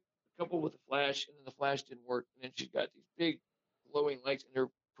 she took a couple with a flash, and then the flash didn't work. And then she got these big glowing lights, and they're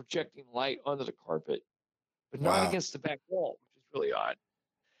projecting light onto the carpet, but not Wow. against the back wall, which is really odd.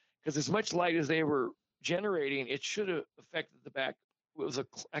 Because as much light as they were generating, it should have affected the back. It was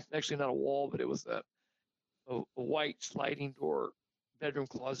actually not a wall, but it was a white sliding door bedroom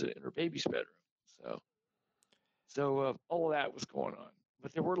closet in her baby's bedroom. So all of that was going on,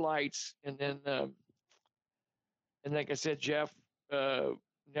 but there were lights, and like I said, Jeff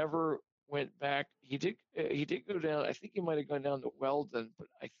never went back. He did go down. I think he might have gone down to Weldon, but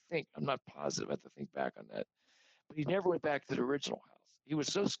I'm not positive. I have to think back on that. But he never went back to the original house. He was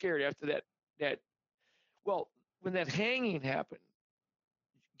so scared after that. Well, when that hanging happened,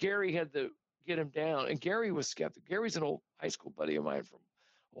 Gary had get him down. And Gary was skeptical. Gary's an old high school buddy of mine from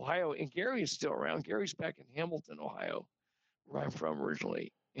Ohio, and Gary is still around. Gary's back in Hamilton, Ohio, where I'm from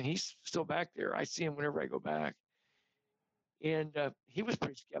originally, and he's still back there. I see him whenever I go back. And he was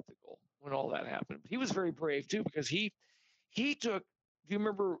pretty skeptical when all that happened. But he was very brave too, because he took. Do you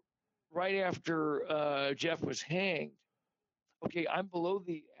remember right after Jeff was hanged? Okay, I'm below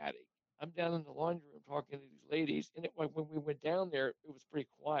the attic. I'm down in the laundry room talking to these ladies, and when we went down there, it was pretty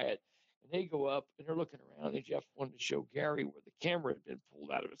quiet. And they go up and they're looking around, and Jeff wanted to show Gary where the camera had been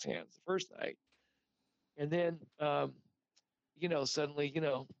pulled out of his hands the first night. And then, suddenly,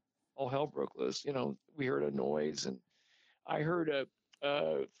 all hell broke loose. We heard a noise, and I heard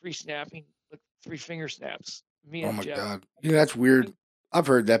three snapping, like 3 finger snaps. Me Oh and my Jeff. God. Yeah, that's weird. I've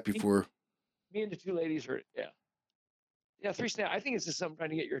heard that before. Me and the 2 ladies heard it. Yeah. Yeah, 3 snap. I think it's just something trying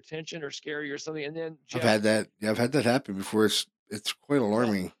to get your attention or scare you or something. And then I've Jeff. had that. Yeah, I've had that happen before. It's quite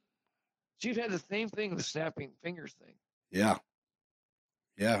alarming. Yeah. So you've had the same thing, the snapping fingers thing. Yeah.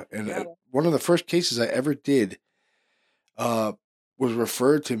 Yeah. And Yeah. one of the first cases I ever did was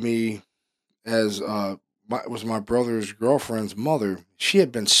referred to me as was my brother's girlfriend's mother. She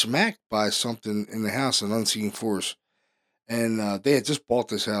had been smacked by something in the house, an unseen force. And they had just bought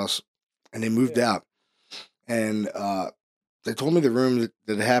this house and they moved out. And they told me the room that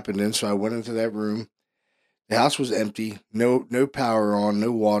it happened in. So I went into that room. The house was empty, no power on,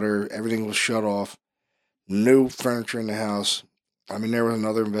 no water. Everything was shut off. No furniture in the house. I mean, there was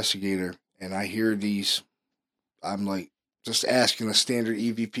another investigator, and I hear these. I'm like just asking the standard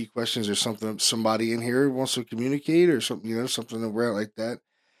EVP questions or something. Somebody in here wants to communicate or something, something around like that.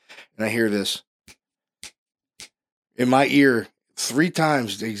 And I hear this in my ear 3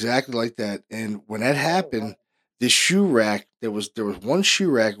 times, exactly like that. And when that happened, this shoe rack there was one shoe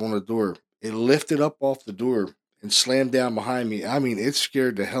rack on the door. It lifted up off the door and slammed down behind me. I mean, it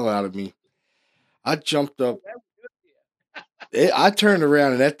scared the hell out of me. I jumped up. I turned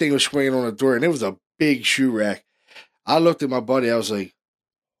around and that thing was swinging on the door, and it was a big shoe rack. I looked at my buddy. I was like,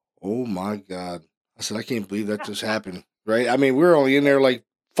 "Oh my God!" I said, "I can't believe that just happened." Right? I mean, we were only in there like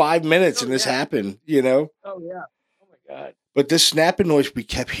 5 minutes, and this happened. Oh yeah. Oh my God. But this snapping noise, we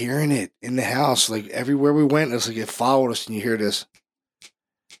kept hearing it in the house, like everywhere we went. It's like it followed us, and you hear this.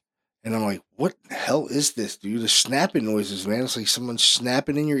 And I'm like, what the hell is this, dude? The snapping noises, man. It's like someone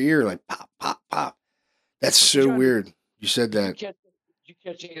snapping in your ear, like pop, pop, pop. That's so weird. You said that. Did you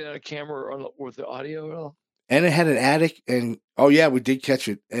catch any of the camera or the audio at all? And it had an attic, and oh yeah, we did catch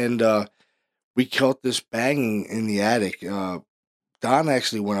it. And we caught this banging in the attic. Don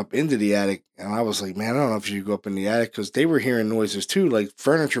actually went up into the attic, and I was like, man, I don't know if you should go up in the attic, because they were hearing noises too, like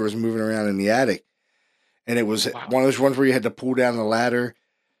furniture was moving around in the attic. And it was one of those ones where you had to pull down the ladder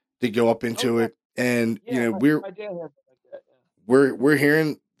to go up into it. And we're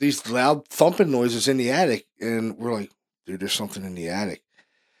hearing these loud thumping noises in the attic, and we're like, dude, there's something in the attic.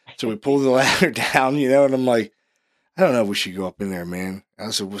 So we pulled the ladder down, and I'm like, I don't know if we should go up in there, man. And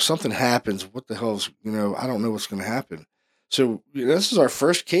I said, well, something happens, what the hell's, I don't know what's going to happen. So this is our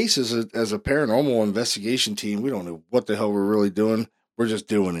first case as a paranormal investigation team. We don't know what the hell we're really doing. We're just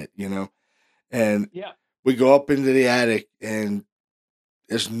doing it, And we go up into the attic, and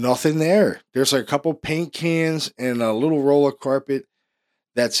there's nothing there. There's like a couple paint cans and a little roll of carpet.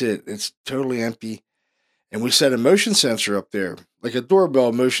 That's it. It's totally empty. And we set a motion sensor up there, like a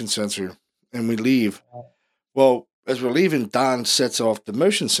doorbell motion sensor, and we leave. Well, as we're leaving, Don sets off the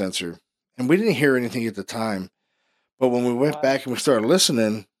motion sensor, and we didn't hear anything at the time. But when we went back and we started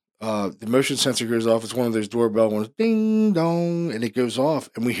listening, the motion sensor goes off. It's one of those doorbell ones, ding dong, and it goes off.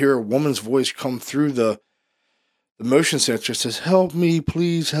 And we hear a woman's voice come through the motion sensor. It says, "Help me,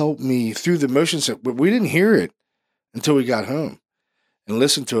 please help me," through the motion sensor. But we didn't hear it until we got home and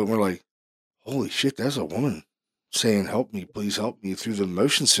listened to it. And we're like, holy shit, that's a woman saying, "Help me, please help me," through the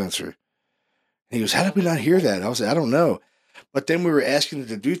motion sensor. And he goes, how did we not hear that? I was like, I don't know. But then we were asking it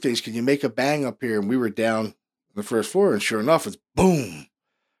to do things. Can you make a bang up here? And we were down on the first floor, and sure enough, it's boom.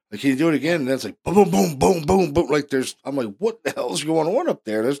 Like, can you do it again? And then it's like boom, boom, boom, boom, boom. Like I'm like, what the hell is going on up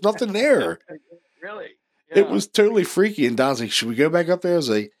there? There's nothing there. Really? Yeah. It was totally freaky. And Don's like, should we go back up there? I was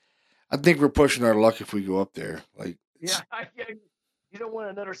like, I think we're pushing our luck if we go up there. Like, you don't want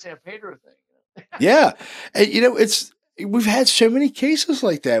another San Pedro thing. Yeah. And, we've had so many cases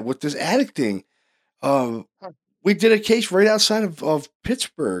like that with this attic thing. We did a case right outside of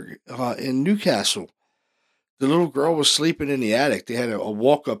Pittsburgh, in Newcastle. The little girl was sleeping in the attic. They had a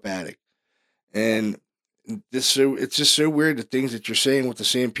walk-up attic. And it's just so weird, the things that you're saying with the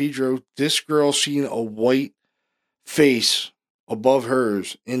San Pedro. This girl seen a white face above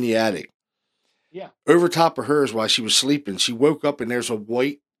hers in the attic. Yeah. Over top of hers while she was sleeping. She woke up and there's a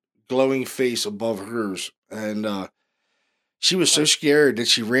white glowing face above hers, and she was so scared that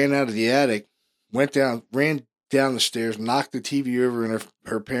she ran out of the attic, ran down the stairs, knocked the TV over in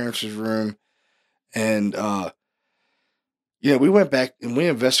her parents' room, and we went back and we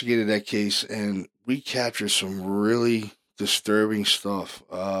investigated that case, and we captured some really disturbing stuff.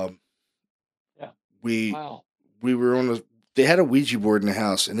 Yeah. We Wow. we were on the they had a Ouija board in the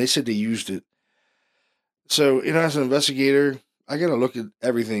house, and they said they used it. So, as an investigator, I got to look at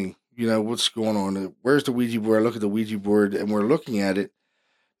everything, what's going on. Where's the Ouija board? I look at the Ouija board, and we're looking at it.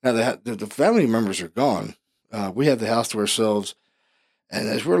 Now, the family members are gone. We have the house to ourselves. And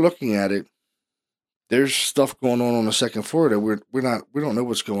as we're looking at it, there's stuff going on the second floor that we don't know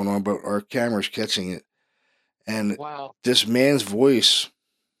what's going on, but our camera's catching it. And Wow. this man's voice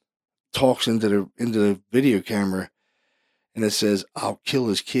talks into the video camera, and it says, "I'll kill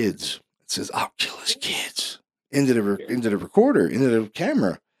his kids." It says, "I'll kill his kids," into the recorder, into the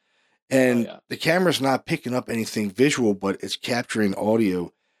camera. And the camera's not picking up anything visual, but it's capturing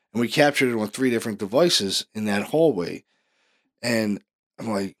audio. And we captured it on 3 different devices in that hallway. And I'm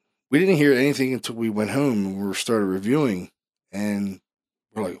like, we didn't hear anything until we went home and we started reviewing. And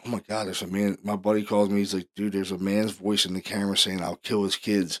we're like, oh my God, there's a man. My buddy calls me. He's like, dude, there's a man's voice in the camera saying, "I'll kill his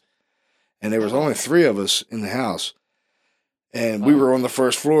kids." And there was only 3 of us in the house. And we were on the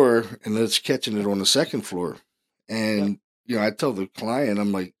first floor, and it's catching it on the second floor. And, I tell the client,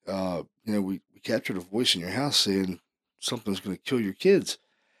 I'm like, we captured a voice in your house saying something's going to kill your kids.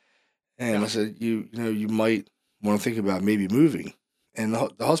 And I said, you might want to think about maybe moving. And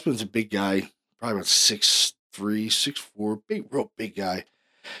the husband's a big guy, probably about 6'3", 6'4", real big guy.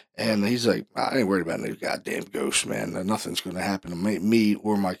 And he's like, I ain't worried about no goddamn ghosts, man. Nothing's going to happen to me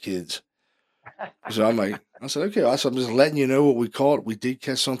or my kids. So I said, okay, I'm just letting you know what we caught. We did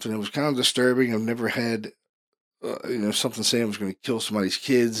catch something that was kind of disturbing. I've never had, something saying it was going to kill somebody's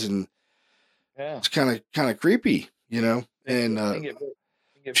kids, and it's kind of creepy, And They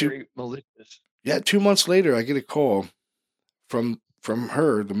get very malicious. Yeah, 2 months later, I get a call from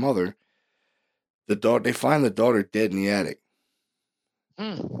her, the mother. They find the daughter dead in the attic,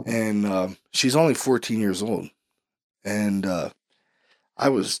 and she's only 14 years old, and I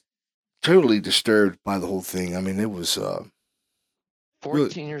was totally disturbed by the whole thing. I mean, it was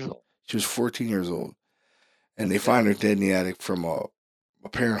 14 years old. She was 14 years old, and they find her dead in the attic from a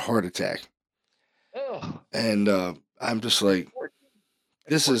apparent heart attack. Oh. And I'm just like,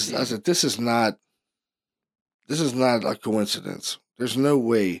 this is not a coincidence. There's no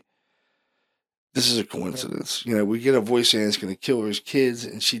way this is a coincidence. We get a voice saying it's going to kill his kids,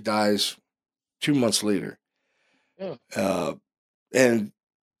 and she dies 2 months later. And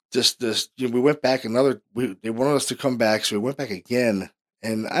we went back they wanted us to come back, so we went back again.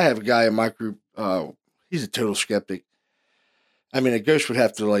 And I have a guy in my group, he's a total skeptic. I mean, a ghost would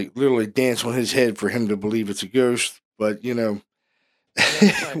have to literally dance on his head for him to believe it's a ghost. But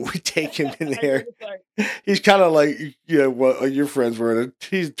we take him in there. He's kind of like what your friends were.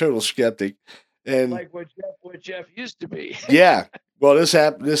 He's a total skeptic, and like what Jeff used to be. Yeah. Well,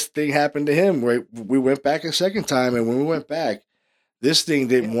 this thing happened to him. Right? We went back a second time, and when we went back, this thing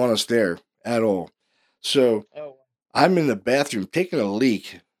didn't want us there at all. So I'm in the bathroom taking a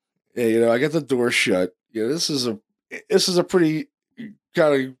leak. I got the door shut. This is a pretty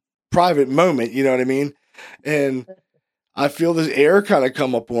kind of private moment. You know what I mean? And I feel this air kind of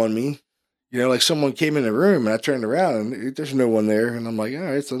come up on me. Like someone came in the room, and I turned around, and there's no one there. And I'm like, all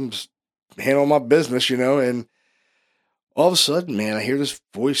right, so I'm just handling my business, and all of a sudden, man, I hear this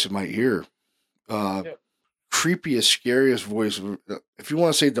voice in my ear. Creepiest, scariest voice. If you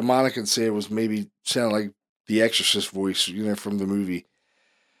want to say demonic, and say it was maybe sound like the Exorcist voice, from the movie.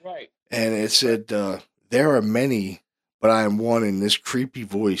 Right. And it said, there are many, but I am one in this creepy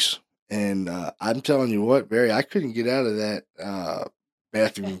voice. And I'm telling you what, Barry, I couldn't get out of that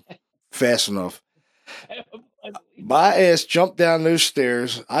bathroom fast enough. My ass jumped down those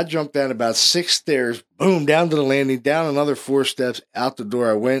stairs. I jumped down about 6 stairs, boom, down to the landing, down another 4 steps, out the door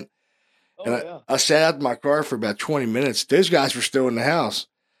I went. I sat out in my car for about 20 minutes. Those guys were still in the house.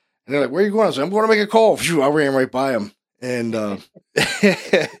 And they're like, where are you going? I said, I'm going to make a call. Phew, I ran right by them. And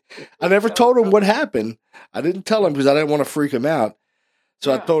I never told them what happened. I didn't tell them because I didn't want to freak them out.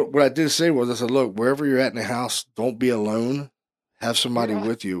 So I thought what I did say was, I said, look, wherever you're at in the house, don't be alone. Have somebody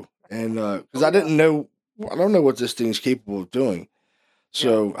with you. And because I don't know what this thing is capable of doing.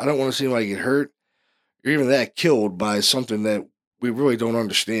 So I don't want to see anybody get hurt or even that killed by something that we really don't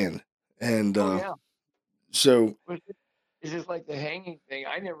understand. And so it's just like the hanging thing.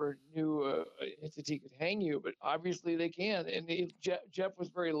 I never knew an entity could hang you, but obviously they can. And Jeff was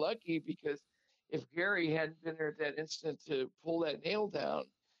very lucky, because if Gary hadn't been there at that instant to pull that nail down,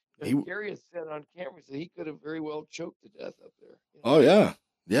 Because Gary had said on camera that he could have very well choked to death up there. Oh yeah,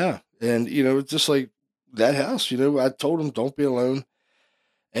 yeah, and just like that house. I told him don't be alone,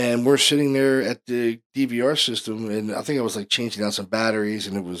 and we're sitting there at the DVR system, and I think I was like changing out some batteries,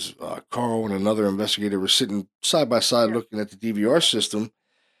 and it was Carl and another investigator were sitting side by side Yeah. looking at the DVR system,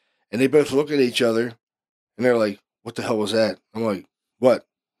 and they both look at each other, and they're like, "What the hell was that?" I'm like, "What?"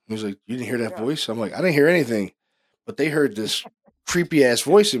 He was like, "You didn't hear that voice?" I'm like, "I didn't hear anything," but they heard this creepy ass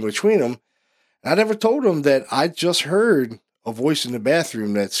voice in between them. I never told them that I just heard a voice in the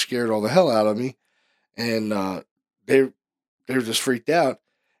bathroom that scared all the hell out of me, and they they were just freaked out.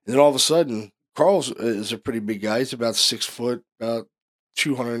 And then all of a sudden, Carl's is a pretty big guy. He's about 6 foot, about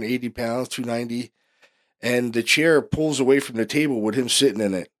 280 pounds, 290, and the chair pulls away from the table with him sitting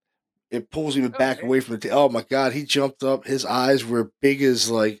in it. It pulls him back away from the table. Oh my god! He jumped up. His eyes were big as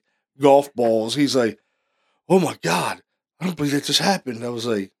like golf balls. He's like, "Oh my god! I don't believe that just happened." I was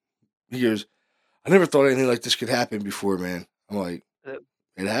like, he goes, I never thought anything like this could happen before, man. I'm like,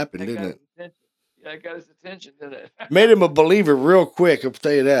 it happened, didn't it? Yeah, it got his attention, didn't it? Made him a believer real quick, I'll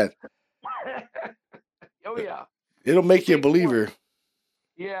tell you that. Oh, yeah. It'll make you a believer.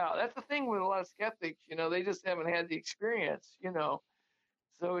 Yeah, that's the thing with a lot of skeptics. They just haven't had the experience,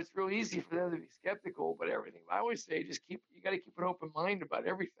 So it's real easy for them to be skeptical about everything. I always say you got to keep an open mind about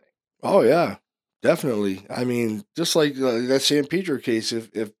everything. Oh, yeah, definitely. I mean, just like that San Pedro case,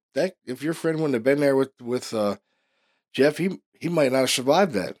 if your friend wouldn't have been there with Jeff, he might not have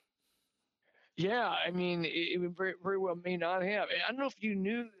survived that. Yeah, I mean, it very, very well may not have. I don't know if you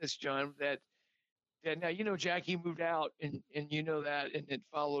knew this, John, that now Jackie moved out, and you know that, and it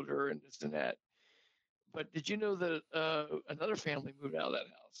followed her, and this and that. But did you know that another family moved out of that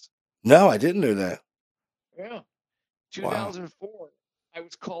house? No, I didn't know that. Yeah, 2004. Wow. I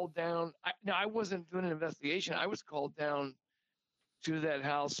was called down. I wasn't doing an investigation. I was called down to that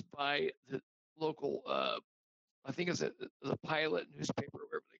house by the local. I think it's the Pilot newspaper,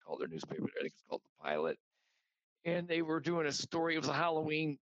 whatever they call their newspaper. I think it's called the Pilot. And they were doing a story. It was a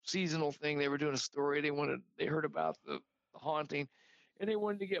Halloween seasonal thing. They were doing a story. They heard about the haunting, and they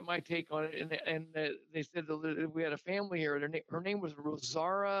wanted to get my take on it. And they said that we had a family here. Her name was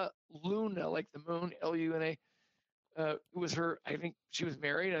Rosara Luna, like the moon, Luna. It was her. I think she was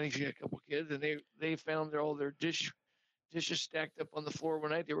married. I think she had a couple kids, and they found all their dishes stacked up on the floor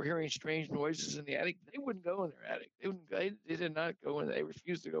one night. They were hearing strange noises in the attic. They wouldn't go in their attic. They wouldn't. They did not go in. They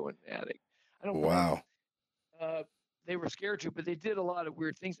refused to go in the attic. I don't blame them. They were scared to, but they did a lot of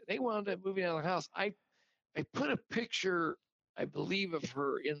weird things. They wound up moving out of the house. I put a picture, I believe, of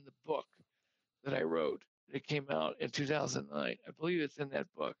her in the book that I wrote. It came out in 2009. I believe it's in that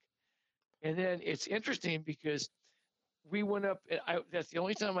book. And then it's interesting because we went up. That's the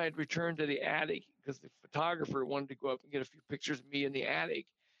only time I had returned to the attic because the photographer wanted to go up and get a few pictures of me in the attic.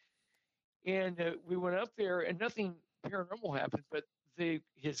 And we went up there, and nothing paranormal happened, but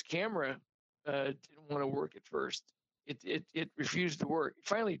his camera didn't want to work at first. It refused to work. It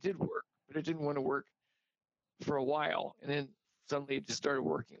finally did work, but it didn't want to work for a while, and then suddenly it just started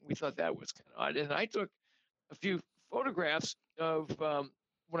working. We thought that was kind of odd, and I took a few photographs of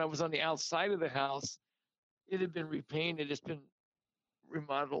when I was on the outside of the house. It had been repainted. It's been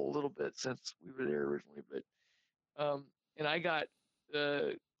remodeled a little bit since we were there originally, but and I got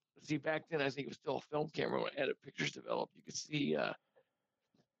see back then I think it was still a film camera when I had pictures developed. You could see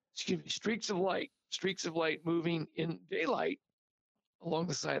streaks of light moving in daylight along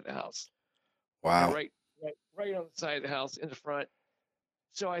the side of the house. Wow. Right on the side of the house in the front.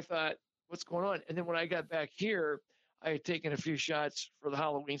 So I thought, what's going on? And then when I got back here, I had taken a few shots for the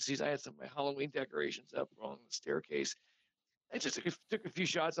Halloween season. I had some of my Halloween decorations up along the staircase. I just took a few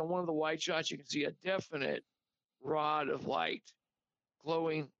shots. On one of the wide shots, you can see a definite rod of light,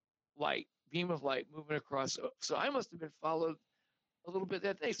 glowing light, beam of light moving across. So I must have been followed a little bit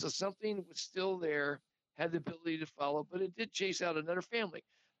that day. So something was still there, had the ability to follow, but it did chase out another family.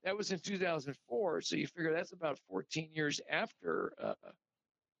 That was in 2004. So you figure that's about 14 years after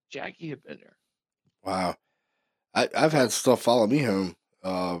Jackie had been there. Wow. I've had stuff follow me home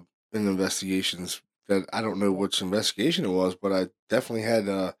in investigations that I don't know which investigation it was, but I definitely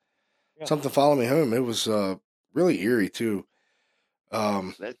had something follow me home. It was really eerie too.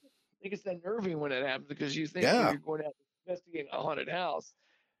 I think it's unnerving when it happens because you think you're going out to investigate a haunted house,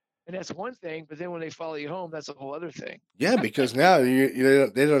 and that's one thing. But then when they follow you home, that's a whole other thing. Yeah, because now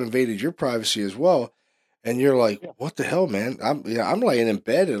they done invaded your privacy as well, and you're like, what the hell, man? I'm laying in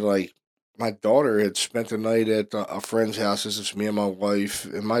bed and like my daughter had spent the night at a friend's house. This is me and my wife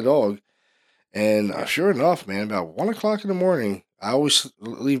and my dog, and sure enough, man, about 1 o'clock in the morning, I always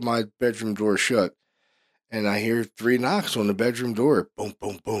leave my bedroom door shut. and I hear 3 knocks on the bedroom door. Boom,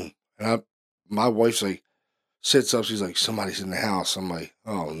 boom, boom. And my wife's like, sits up. She's like, somebody's in the house. I'm like,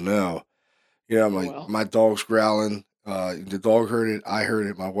 oh no. I'm Oh like, well. my dog's growling. The dog heard it. I heard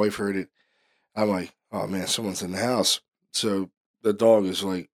it. My wife heard it. I'm like, oh man, someone's in the house. So the dog is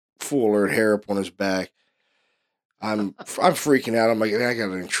like full alert, hair up on his back. I'm freaking out. I'm like, I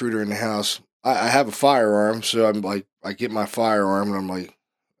got an intruder in the house. I have a firearm, so I'm like, I get my firearm, and I'm like,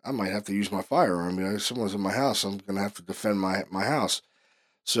 I might have to use my firearm. If someone's in my house, I'm gonna have to defend my house.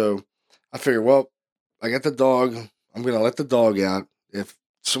 So I figure, well, I got the dog. I'm gonna let the dog out. If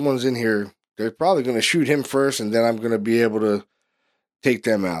someone's in here, they're probably gonna shoot him first, and then I'm gonna be able to take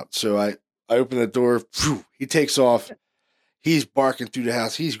them out. So I open the door. Phew, he takes off. He's barking through the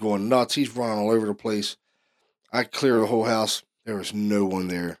house. He's going nuts. He's running all over the place. I clear the whole house. There was no one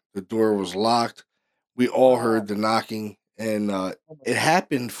there. The door was locked. We all heard Wow. the knocking, and Oh my it God.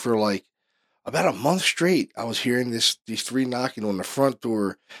 happened for like about a month straight. I was hearing these 3 knocking on the front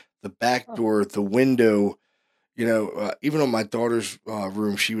door, the back Huh. door, the window. Even on my daughter's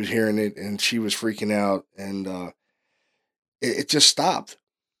room, she was hearing it, and she was freaking out, and it just stopped.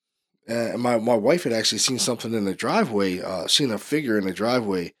 My wife had actually seen something in the driveway, seen a figure in the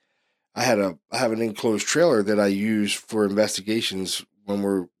driveway. I have an enclosed trailer that I use for investigations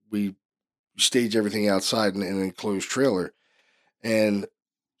when we stage everything outside in an enclosed trailer. And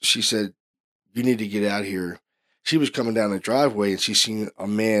she said, "You need to get out here." She was coming down the driveway and she seen a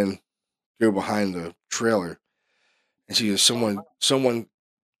man go behind the trailer. And she goes, Oh someone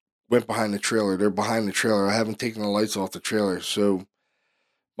went behind the trailer. They're behind the trailer. I haven't taken the lights off the trailer. So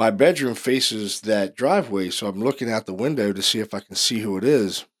my bedroom faces that driveway. So I'm looking out the window to see if I can see who it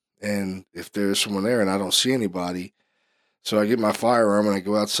is. And if there's someone there and I don't see anybody, so I get my firearm and I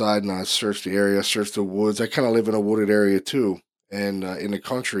go outside and I search the area, search the woods. I kind of live in a wooded area too, and in the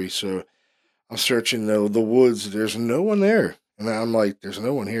country. So I'm searching the woods. There's no one there, and I'm like, "There's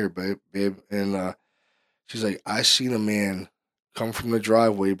no one here, babe." And she's like, "I seen a man come from the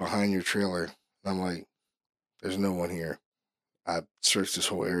driveway behind your trailer." And I'm like, "There's no one here. I searched this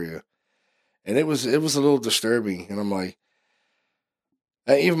whole area." And it was a little disturbing. And I'm like,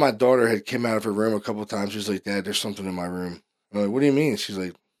 even my daughter had came out of her room a couple of times. She's like, "Dad, there's something in my room." I'm like, "What do you mean?" She's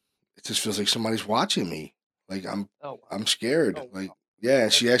like, "It just feels like somebody's watching me. Like oh wow. I'm scared." Oh Like, wow. yeah, and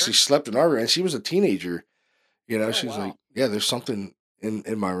That's she actually scary. slept in our room, and she was a teenager. Oh She's like, wow. "Yeah, there's something in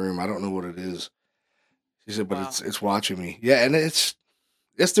my room. I don't know what it is." She said, "But Wow. it's watching me." Yeah, and it's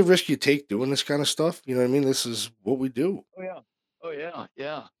the risk you take doing this kind of stuff. You know what I mean? This is what we do. Oh yeah. Oh yeah.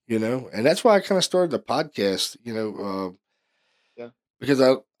 Yeah. And that's why I kind of started the podcast. Yeah. Because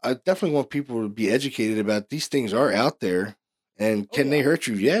I definitely want people to be educated about these things are out there, and Oh can they yeah. hurt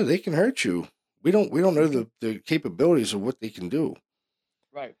you? Yeah, they can hurt you. We don't know Mhm. the capabilities of what they can do.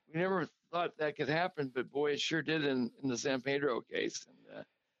 Right. We never thought that could happen, but boy, it sure did in the San Pedro case. And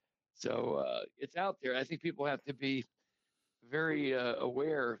so it's out there. I think people have to be very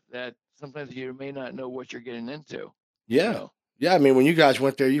aware that sometimes you may not know what you're getting into. You Yeah, know. yeah. I mean, when you guys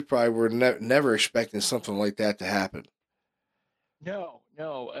went there, you probably were never expecting something like that to happen. No,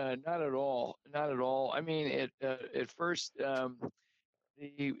 no, not at all. Not at all. I mean, at first,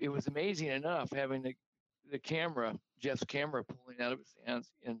 it was amazing enough having the camera, Jeff's camera, pulling out of his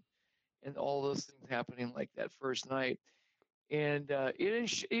hands, and all those things happening like that first night. And it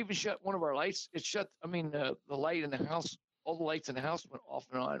didn't even shut one of our lights. It shut. I mean, the light in the house, all the lights in the house went off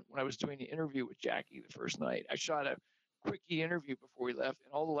and on when I was doing the interview with Jackie the first night. I shot a quickie interview before we left,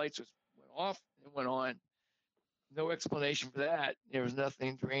 and all the lights just went off and went on. No explanation for that. There was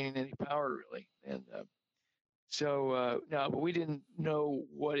nothing draining any power really, and no, but we didn't know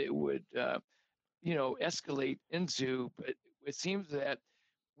what it would, escalate into. But it seems that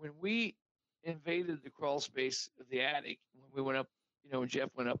when we invaded the crawl space of the attic, when we went up, when Jeff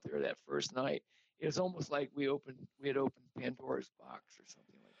went up there that first night, it was almost like we had opened Pandora's box or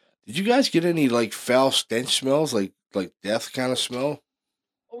something like that. Did you guys get any like foul stench smells, like death kind of smell?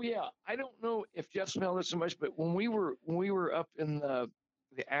 Oh yeah, I don't know if Jeff smelled it so much, but when we were up in the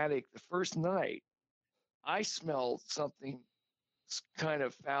attic the first night, I smelled something kind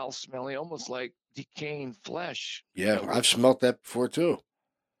of foul smelling, almost like decaying flesh, Yeah, I've smelt that before too.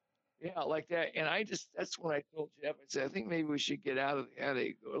 yeah, like that. And that's when I told Jeff, I said, I think maybe we should get out of the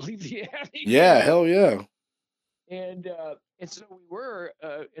attic or leave the attic, Yeah, hell yeah. And so we were,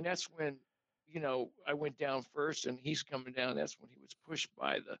 and that's when, I went down first and he's coming down. That's when he was pushed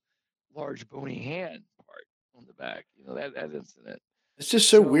by the large bony hand part on the back, that incident. It's just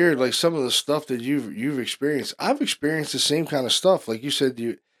so So, weird. Like some of the stuff that you've experienced, I've experienced the same kind of stuff. Like you said,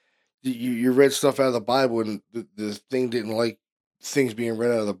 you read stuff out of the Bible, and the thing didn't like things being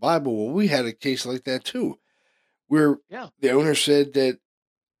read out of the Bible. Well, we had a case like that too. where Yeah. the owner said that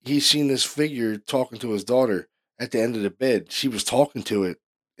he seen this figure talking to his daughter at the end of the bed. She was talking to it,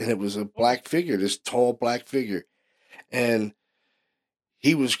 and it was a Oh, black figure, this tall black figure. And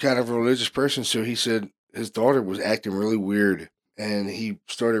he was kind of a religious person, so he said his daughter was acting really weird. And he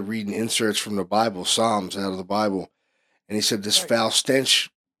started reading inserts from the Bible, Psalms out of the Bible. And he said this right. foul stench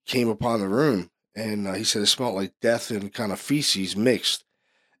came upon the room. And he said it smelled like death and kind of feces mixed.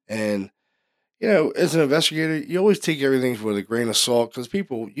 And as an investigator, you always take everything with a grain of salt because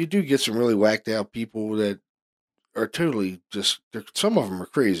you do get some really whacked out people that are totally some of them are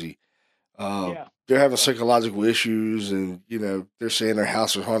crazy. Uh, Yeah. they're having Yeah. psychological issues, and they're saying their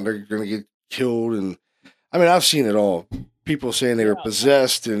house is haunted, they're going to get killed, and I mean I've seen it all. People saying they were Yeah.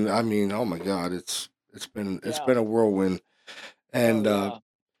 possessed, and I mean, oh my god, it's Yeah. been a whirlwind. Oh, And yeah.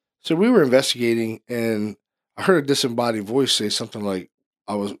 so we were investigating, and I heard a disembodied voice say something like,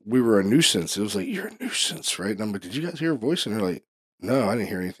 we were a nuisance." It was like, "You're a nuisance, right?" And I'm like, "Did you guys hear a voice?" And they're like, "No, I didn't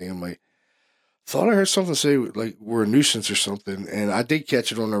hear anything." I'm like, "Thought I heard something say like we're a nuisance or something," and I did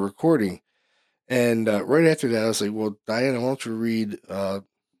catch it on the recording. And right after that, I was like, "Well, Diana, why don't you read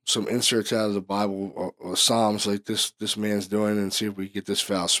some inserts out of the Bible or Psalms like this man's doing, and see if we get this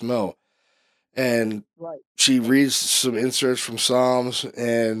foul smell." And Right. she reads some inserts from Psalms,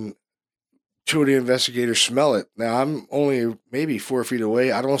 and two of the investigators smell it. Now I'm only maybe 4 feet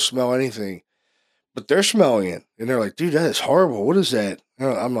away. I don't smell anything, but they're smelling it, and they're like, "Dude, that is horrible. What is that?" And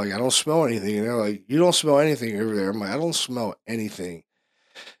I'm like, "I don't smell anything." And they're like, "You don't smell anything over there." I'm like, "I don't smell anything."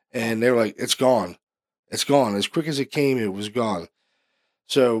 Huh. And they're like, "It's gone. It's gone. As quick as it came, it was gone."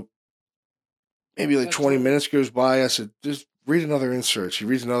 So maybe like That's 20 terrible. minutes goes by. I said, "Just read another insert." She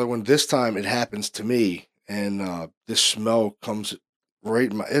reads another one. This time it happens to me, and this smell comes right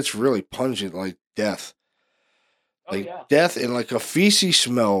in my. It's really pungent, like death. Oh, Like yeah. death and like a feces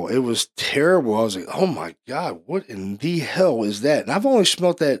smell. It was terrible. I was like, "Oh my god, what in the hell is that?" And I've only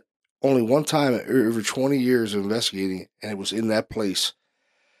smelt that only one time over 20 years of investigating, and it was in that place.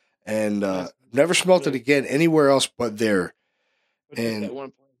 And That's never smelt it really, again anywhere else but there. but just And that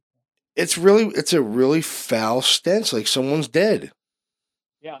one point. it's a really foul stench, like someone's dead.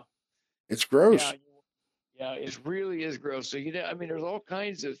 Yeah. It's Yeah. gross. Yeah. It really is gross. So, I mean, there's all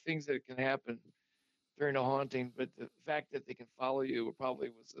kinds of things that can happen during a haunting, but the fact that they can follow you probably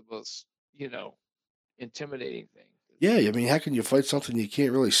was the most, intimidating thing. Yeah, I mean, how can you fight something you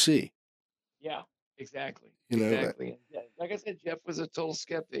can't really see? Yeah, exactly. You know, Exactly. And like I said, Jeff was a total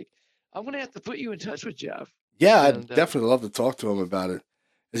skeptic. I'm going to have to put you in touch with Jeff. yeah, I'd And, definitely love to talk to him about it.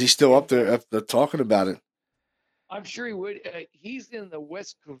 Is he still up and there talking about it? I'm sure he would. He's in the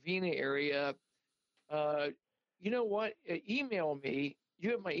West Covina area. Uh, you know what? Email me.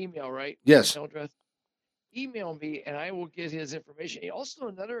 You have my email, right? Yes. Email address. Email me, and I will get his information. Also,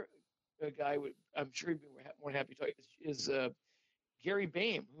 another guy I'm sure he'd be more than happy to talk is Gary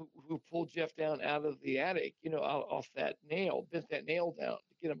Bame, who pulled Jeff down out of the attic. Off that nail, bent that nail down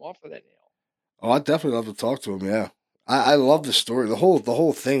to get him off of that nail. Oh, I'd definitely love to talk to him. Yeah, I love the story. The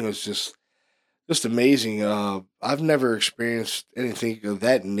whole thing was just amazing. I've never experienced anything of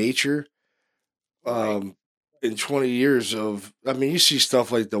that nature. Right. Um, in 20 years of, I mean, you see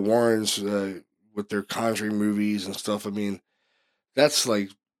stuff like the Warrens with their Conjuring movies and stuff. I mean, that's like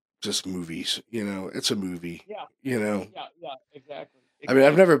just movies. It's a movie. Yeah. You know, Yeah. Yeah. Exactly. I mean,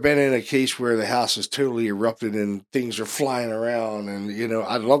 I've never Exactly. been in a case where the house is totally erupted and things are flying around, and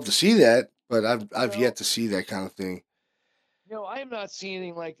I'd love to see that, but I've yet No, to see that kind of thing. no, I am not seeing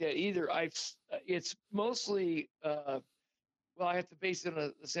anything like that either. It's mostly, well, I have to base it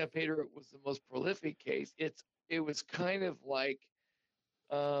on the San Pedro was the most prolific case. It was kind of like,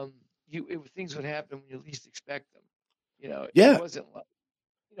 um, things would happen when you least expect them. It Yeah, wasn't like,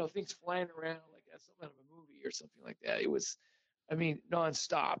 things flying around like that's something out of a movie or something like that. It was, I mean,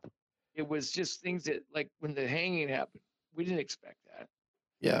 nonstop. It was just things that, like when the hanging happened, we didn't expect that.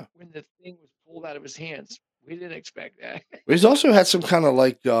 yeah. When the thing was pulled out of his hands, we didn't expect that. But he's also had some kind of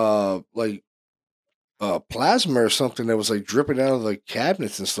plasma or something that was like dripping out of the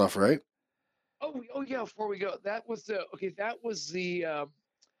cabinets and stuff, right? Oh yeah. Before we go, that was the okay. That was the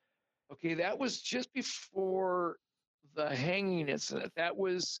okay. That was just before the hanging incident. That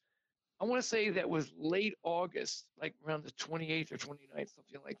was, I want to say that was late August, like around the 28th or 29th,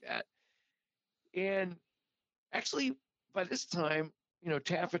 something like that. And actually, by this time,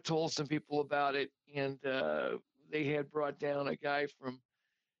 Taff had told some people about it, and they had brought down a guy from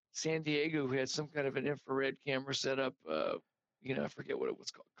San Diego who had some kind of an infrared camera set up. I forget what it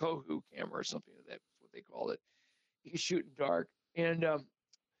was called, Kohu camera or something. That's what they called it. He could shoot in dark, and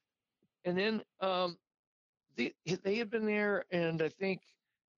then they had been there, and I think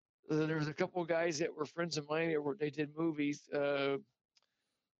There was a couple of guys that were friends of mine. They did movies.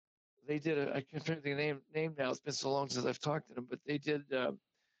 They did I can't remember the name now. It's been so long since I've talked to them, but they did a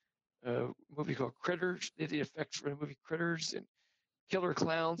movie called Critters. They did effects for the movie Critters and Killer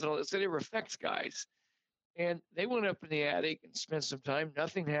Clowns and all that. So they were effects guys. And they went up in the attic and spent some time.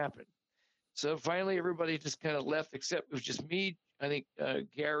 Nothing happened. So finally, everybody just kind of left, except it was just me. I think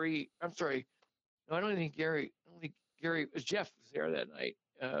Gary. I'm sorry. No, I don't think Gary. I don't think Gary. Jeff was there that night.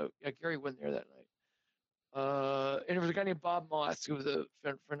 Yeah, Gary wasn't there that night. And there was a guy named Bob Moss who was a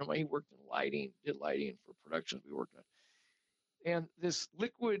friend of mine. He worked in lighting, did lighting for productions we worked on. And this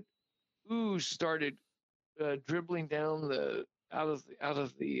liquid ooze started dribbling down the out of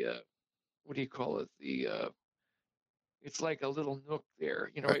the what do you call it? It's like a little nook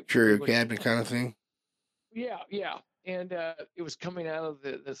there, A right where you curio go to. cabinet kind of thing. Yeah, and it was coming out of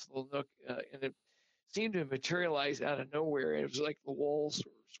this little nook, and it seemed to materialize out of nowhere. And it was like the walls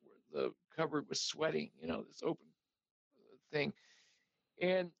where the cupboard was sweating, this open thing.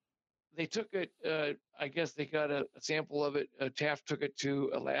 And they took it. I guess they got a sample of it. Taft took it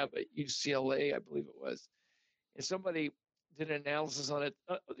to a lab at UCLA, I believe it was, and somebody did an analysis on it.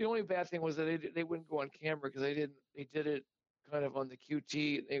 The only bad thing was that they wouldn't go on camera because they didn't. They did it kind of on the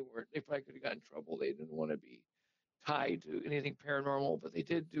QT. They probably could have gotten in trouble. They didn't want to be tied to anything paranormal, but they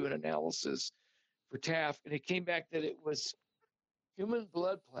did do an analysis for Taft, and it came back that it was human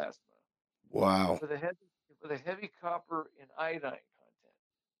blood plasma Wow. with a heavy copper and iodine content.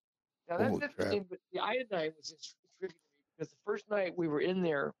 Now that's Holy crap. interesting, but the iodine was intriguing to me because the first night we were in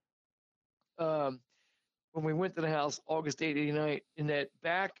there, when we went to the house, August 8, 89, in that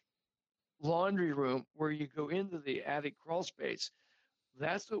back laundry room where you go into the attic crawl space,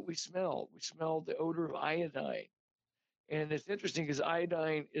 that's what we smelled. We smelled the odor of iodine. And it's interesting because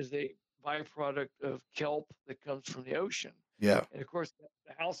iodine is a byproduct of kelp that comes from the ocean. Yeah. And of course,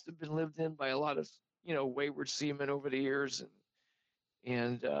 the house had been lived in by a lot of, wayward seamen over the years.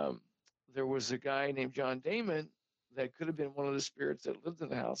 And there was a guy named John Damon that could have been one of the spirits that lived in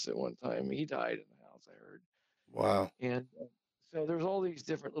the house at one time. He died in the house, I heard. Wow. And so there's all these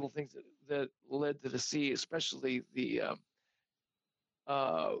different little things that led to the sea, especially the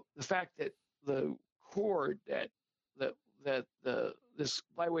fact that the cord this,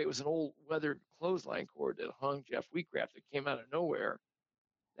 by the way, it was an old weathered clothesline cord that hung Jeff Wheatcraft that came out of nowhere.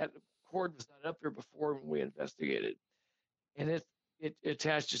 That cord was not up there before when we investigated, and it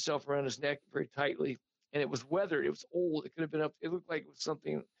attached itself around his neck very tightly, and it was weathered. It was old. It could have been up. It looked like it was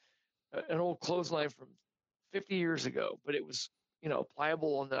something, an old clothesline from 50 years ago, but it was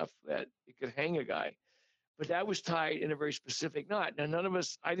pliable enough that it could hang a guy. But that was tied in a very specific knot. Now, none of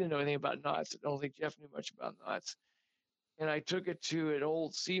us, I didn't know anything about knots. I don't think Jeff knew much about knots. And I took it to an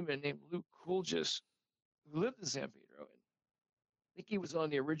old seaman named Luke Coolgis, who lived in San Pedro. And I think he was on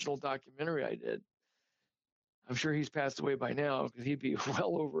the original documentary I did. I'm sure he's passed away by now because he'd be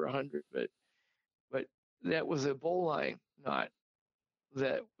well over 100. But that was a bowline knot.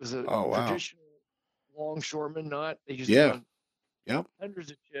 That was a Oh, wow. traditional longshoreman knot. They used Yeah. it on Yep. hundreds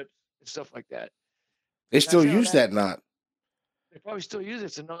of ships and stuff like that. They still That's how use that knot. They probably still use it.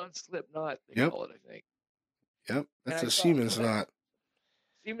 It's a non-slip knot, they Yep. call it, I think. Yep. And That's I a thought, Siemens knot.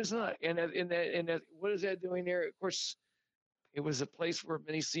 Siemens knot. And what is that doing there? Of course, it was a place where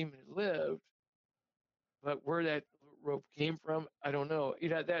many seamen lived, but where that rope came from, I don't know.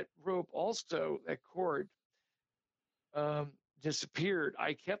 That rope also, that cord, disappeared.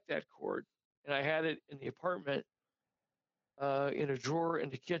 I kept that cord, and I had it in the apartment, in a drawer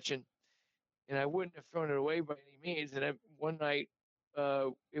in the kitchen, and I wouldn't have thrown it away by any means. And one night,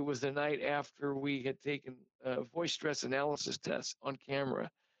 it was the night after we had taken a voice stress analysis test on camera,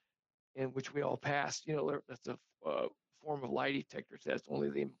 in which we all passed. That's a form of lie detector test.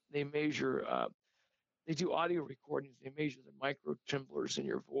 Only they measure. They do audio recordings. They measure the micro tremblers in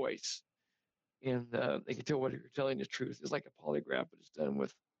your voice, and they can tell whether you're telling the truth. It's like a polygraph, but it's done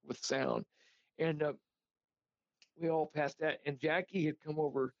with sound. And we all passed that. And Jackie had come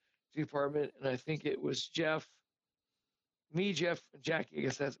over to the apartment, and I think it was Jeff, and Jackie. I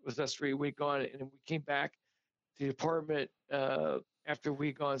guess that was us three. We'd gone, and we came back to the apartment after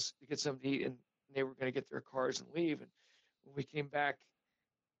we'd gone to get something to eat, and they were going to get their cars and leave. And when we came back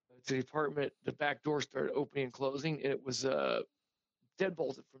to the apartment, the back door started opening and closing, and it was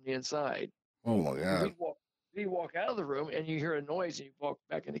deadbolted from the inside. Oh my So God. we'd walk out of the room, and you hear a noise, and you walk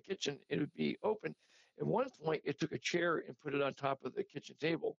back in the kitchen, it would be open. At one point, it took a chair and put it on top of the kitchen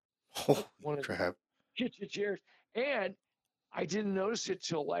table. Holy One of the crap. kitchen chairs. And I didn't notice it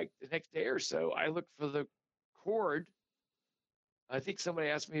till like the next day or so. I looked for the cord. I think somebody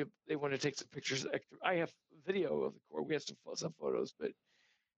asked me if they want to take some pictures. I have video of the cord. We have some photos, but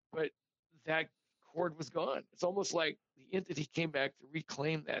but that cord was gone. It's almost like the entity came back to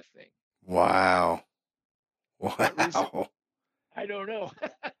reclaim that thing. Wow. That reason, Wow. I don't know.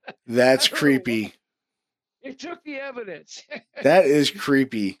 That's I don't know why. creepy. It took the evidence. That is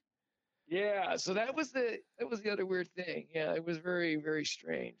creepy. Yeah, so that was the other weird thing. Yeah, it was very, very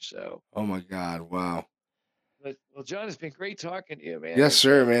strange. So, Oh my God. Wow. but well, John, it's been great talking to you, man. Yes, And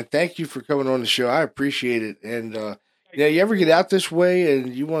sir, man. Thank you for coming on the show. I appreciate it. And yeah, yeah, you ever you're get out welcome. this way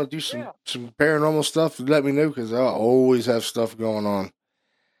and you want to do Yeah, some paranormal stuff, let me know because I always have stuff going on.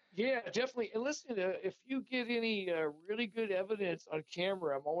 yeah, definitely. And listen, if you get any really good evidence on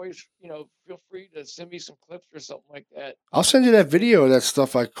camera, I'm always, feel free to send me some clips or something like that. I'll send you that video of that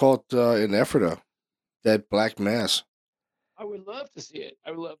stuff I caught in Ephrata, that black mass. I would love to see it.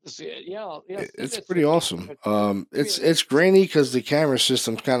 I would love to see it. Yeah, yeah. Send It's that to pretty me. awesome. But give me It's grainy because the camera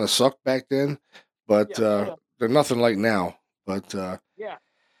system kind of sucked back then, but yeah, I know. they're nothing like now. But Yeah,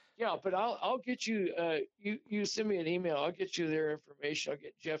 yeah. But I'll get you. You send me an email. I'll get you their information. I'll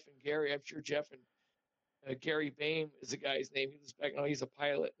get Jeff and Gary. I'm sure Jeff and Gary Bain is the guy's name. He was back now. He's a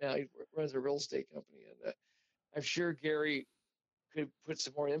pilot now. He runs a real estate company, and I'm sure Gary could put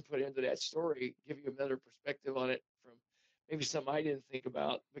some more input into that story, give you another perspective on it from maybe something I didn't think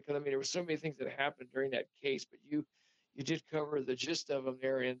about. Because I mean, there were so many things that happened during that case, but you did cover the gist of them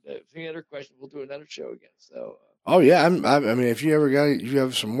there. And if any other questions, we'll do another show again. So oh yeah, I mean, if you ever you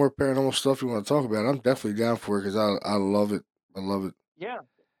have some more paranormal stuff you want to talk about, I'm definitely down for it because I love it. I love it. yeah,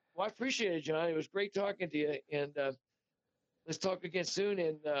 well, I appreciate it, John. It was great talking to you, and let's talk again soon.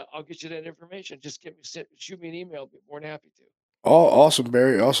 And I'll get you that information. Just shoot me an email. I'll be more than happy to. Oh, awesome,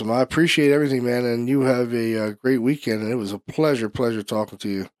 Barry. Awesome. I appreciate everything, man. And you have a, great weekend. And it was a pleasure talking to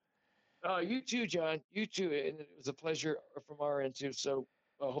you. You too, John. You too. And it was a pleasure from our end too. So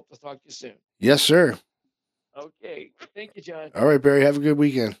I hope to talk to you soon. Yes, sir. Okay. Thank you, John. All right, Barry. Have a good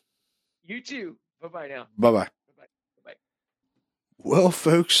weekend. You too. Bye bye now. Bye bye. Bye bye. Bye bye. Well,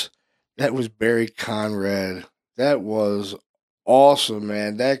 folks, that was Barry Conrad. That was awesome,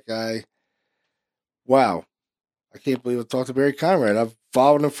 man. That guy. Wow. I can't believe I talked to Barry Conrad. I've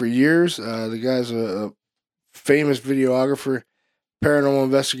followed him for years. The guy's a famous videographer, paranormal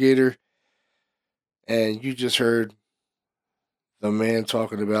investigator. And you just heard the man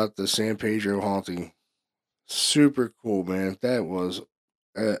talking about the San Pedro haunting. Super cool, man. That was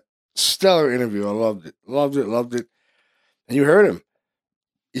a stellar interview. I loved it. Loved it. And you heard him.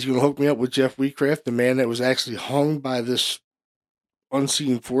 He's going to hook me up with Jeff Wheatcraft, the man that was actually hung by this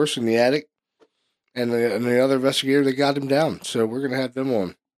unseen force in the attic, and the other investigator that got him down. So we're going to have them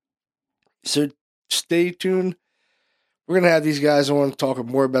on. So stay tuned. We're going to have these guys on talking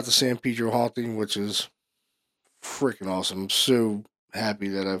more about the San Pedro haunting, which is freaking awesome. I'm so happy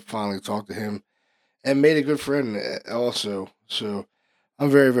that I finally talked to him and made a good friend also. So I'm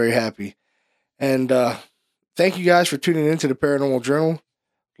very, very happy. And thank you guys for tuning into the Paranormal Journal.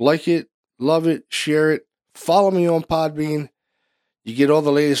 Like it, love it, share it. Follow me on Podbean. You get all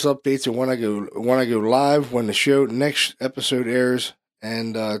the latest updates and when I go live, when the show next episode airs,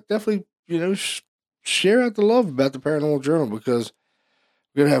 and definitely share out the love about the Paranormal Journal because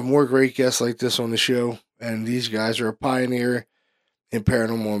we're gonna have more great guests like this on the show, and these guys are a pioneer in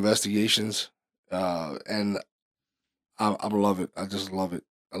paranormal investigations, and I love it. I just love it.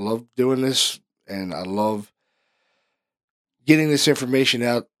 I love doing this, and I love getting this information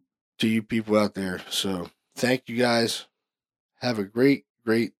out to you people out there. So thank you guys. Have a great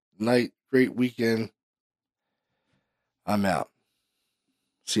night, great weekend. I'm out.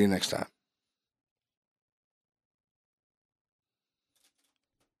 See you next time.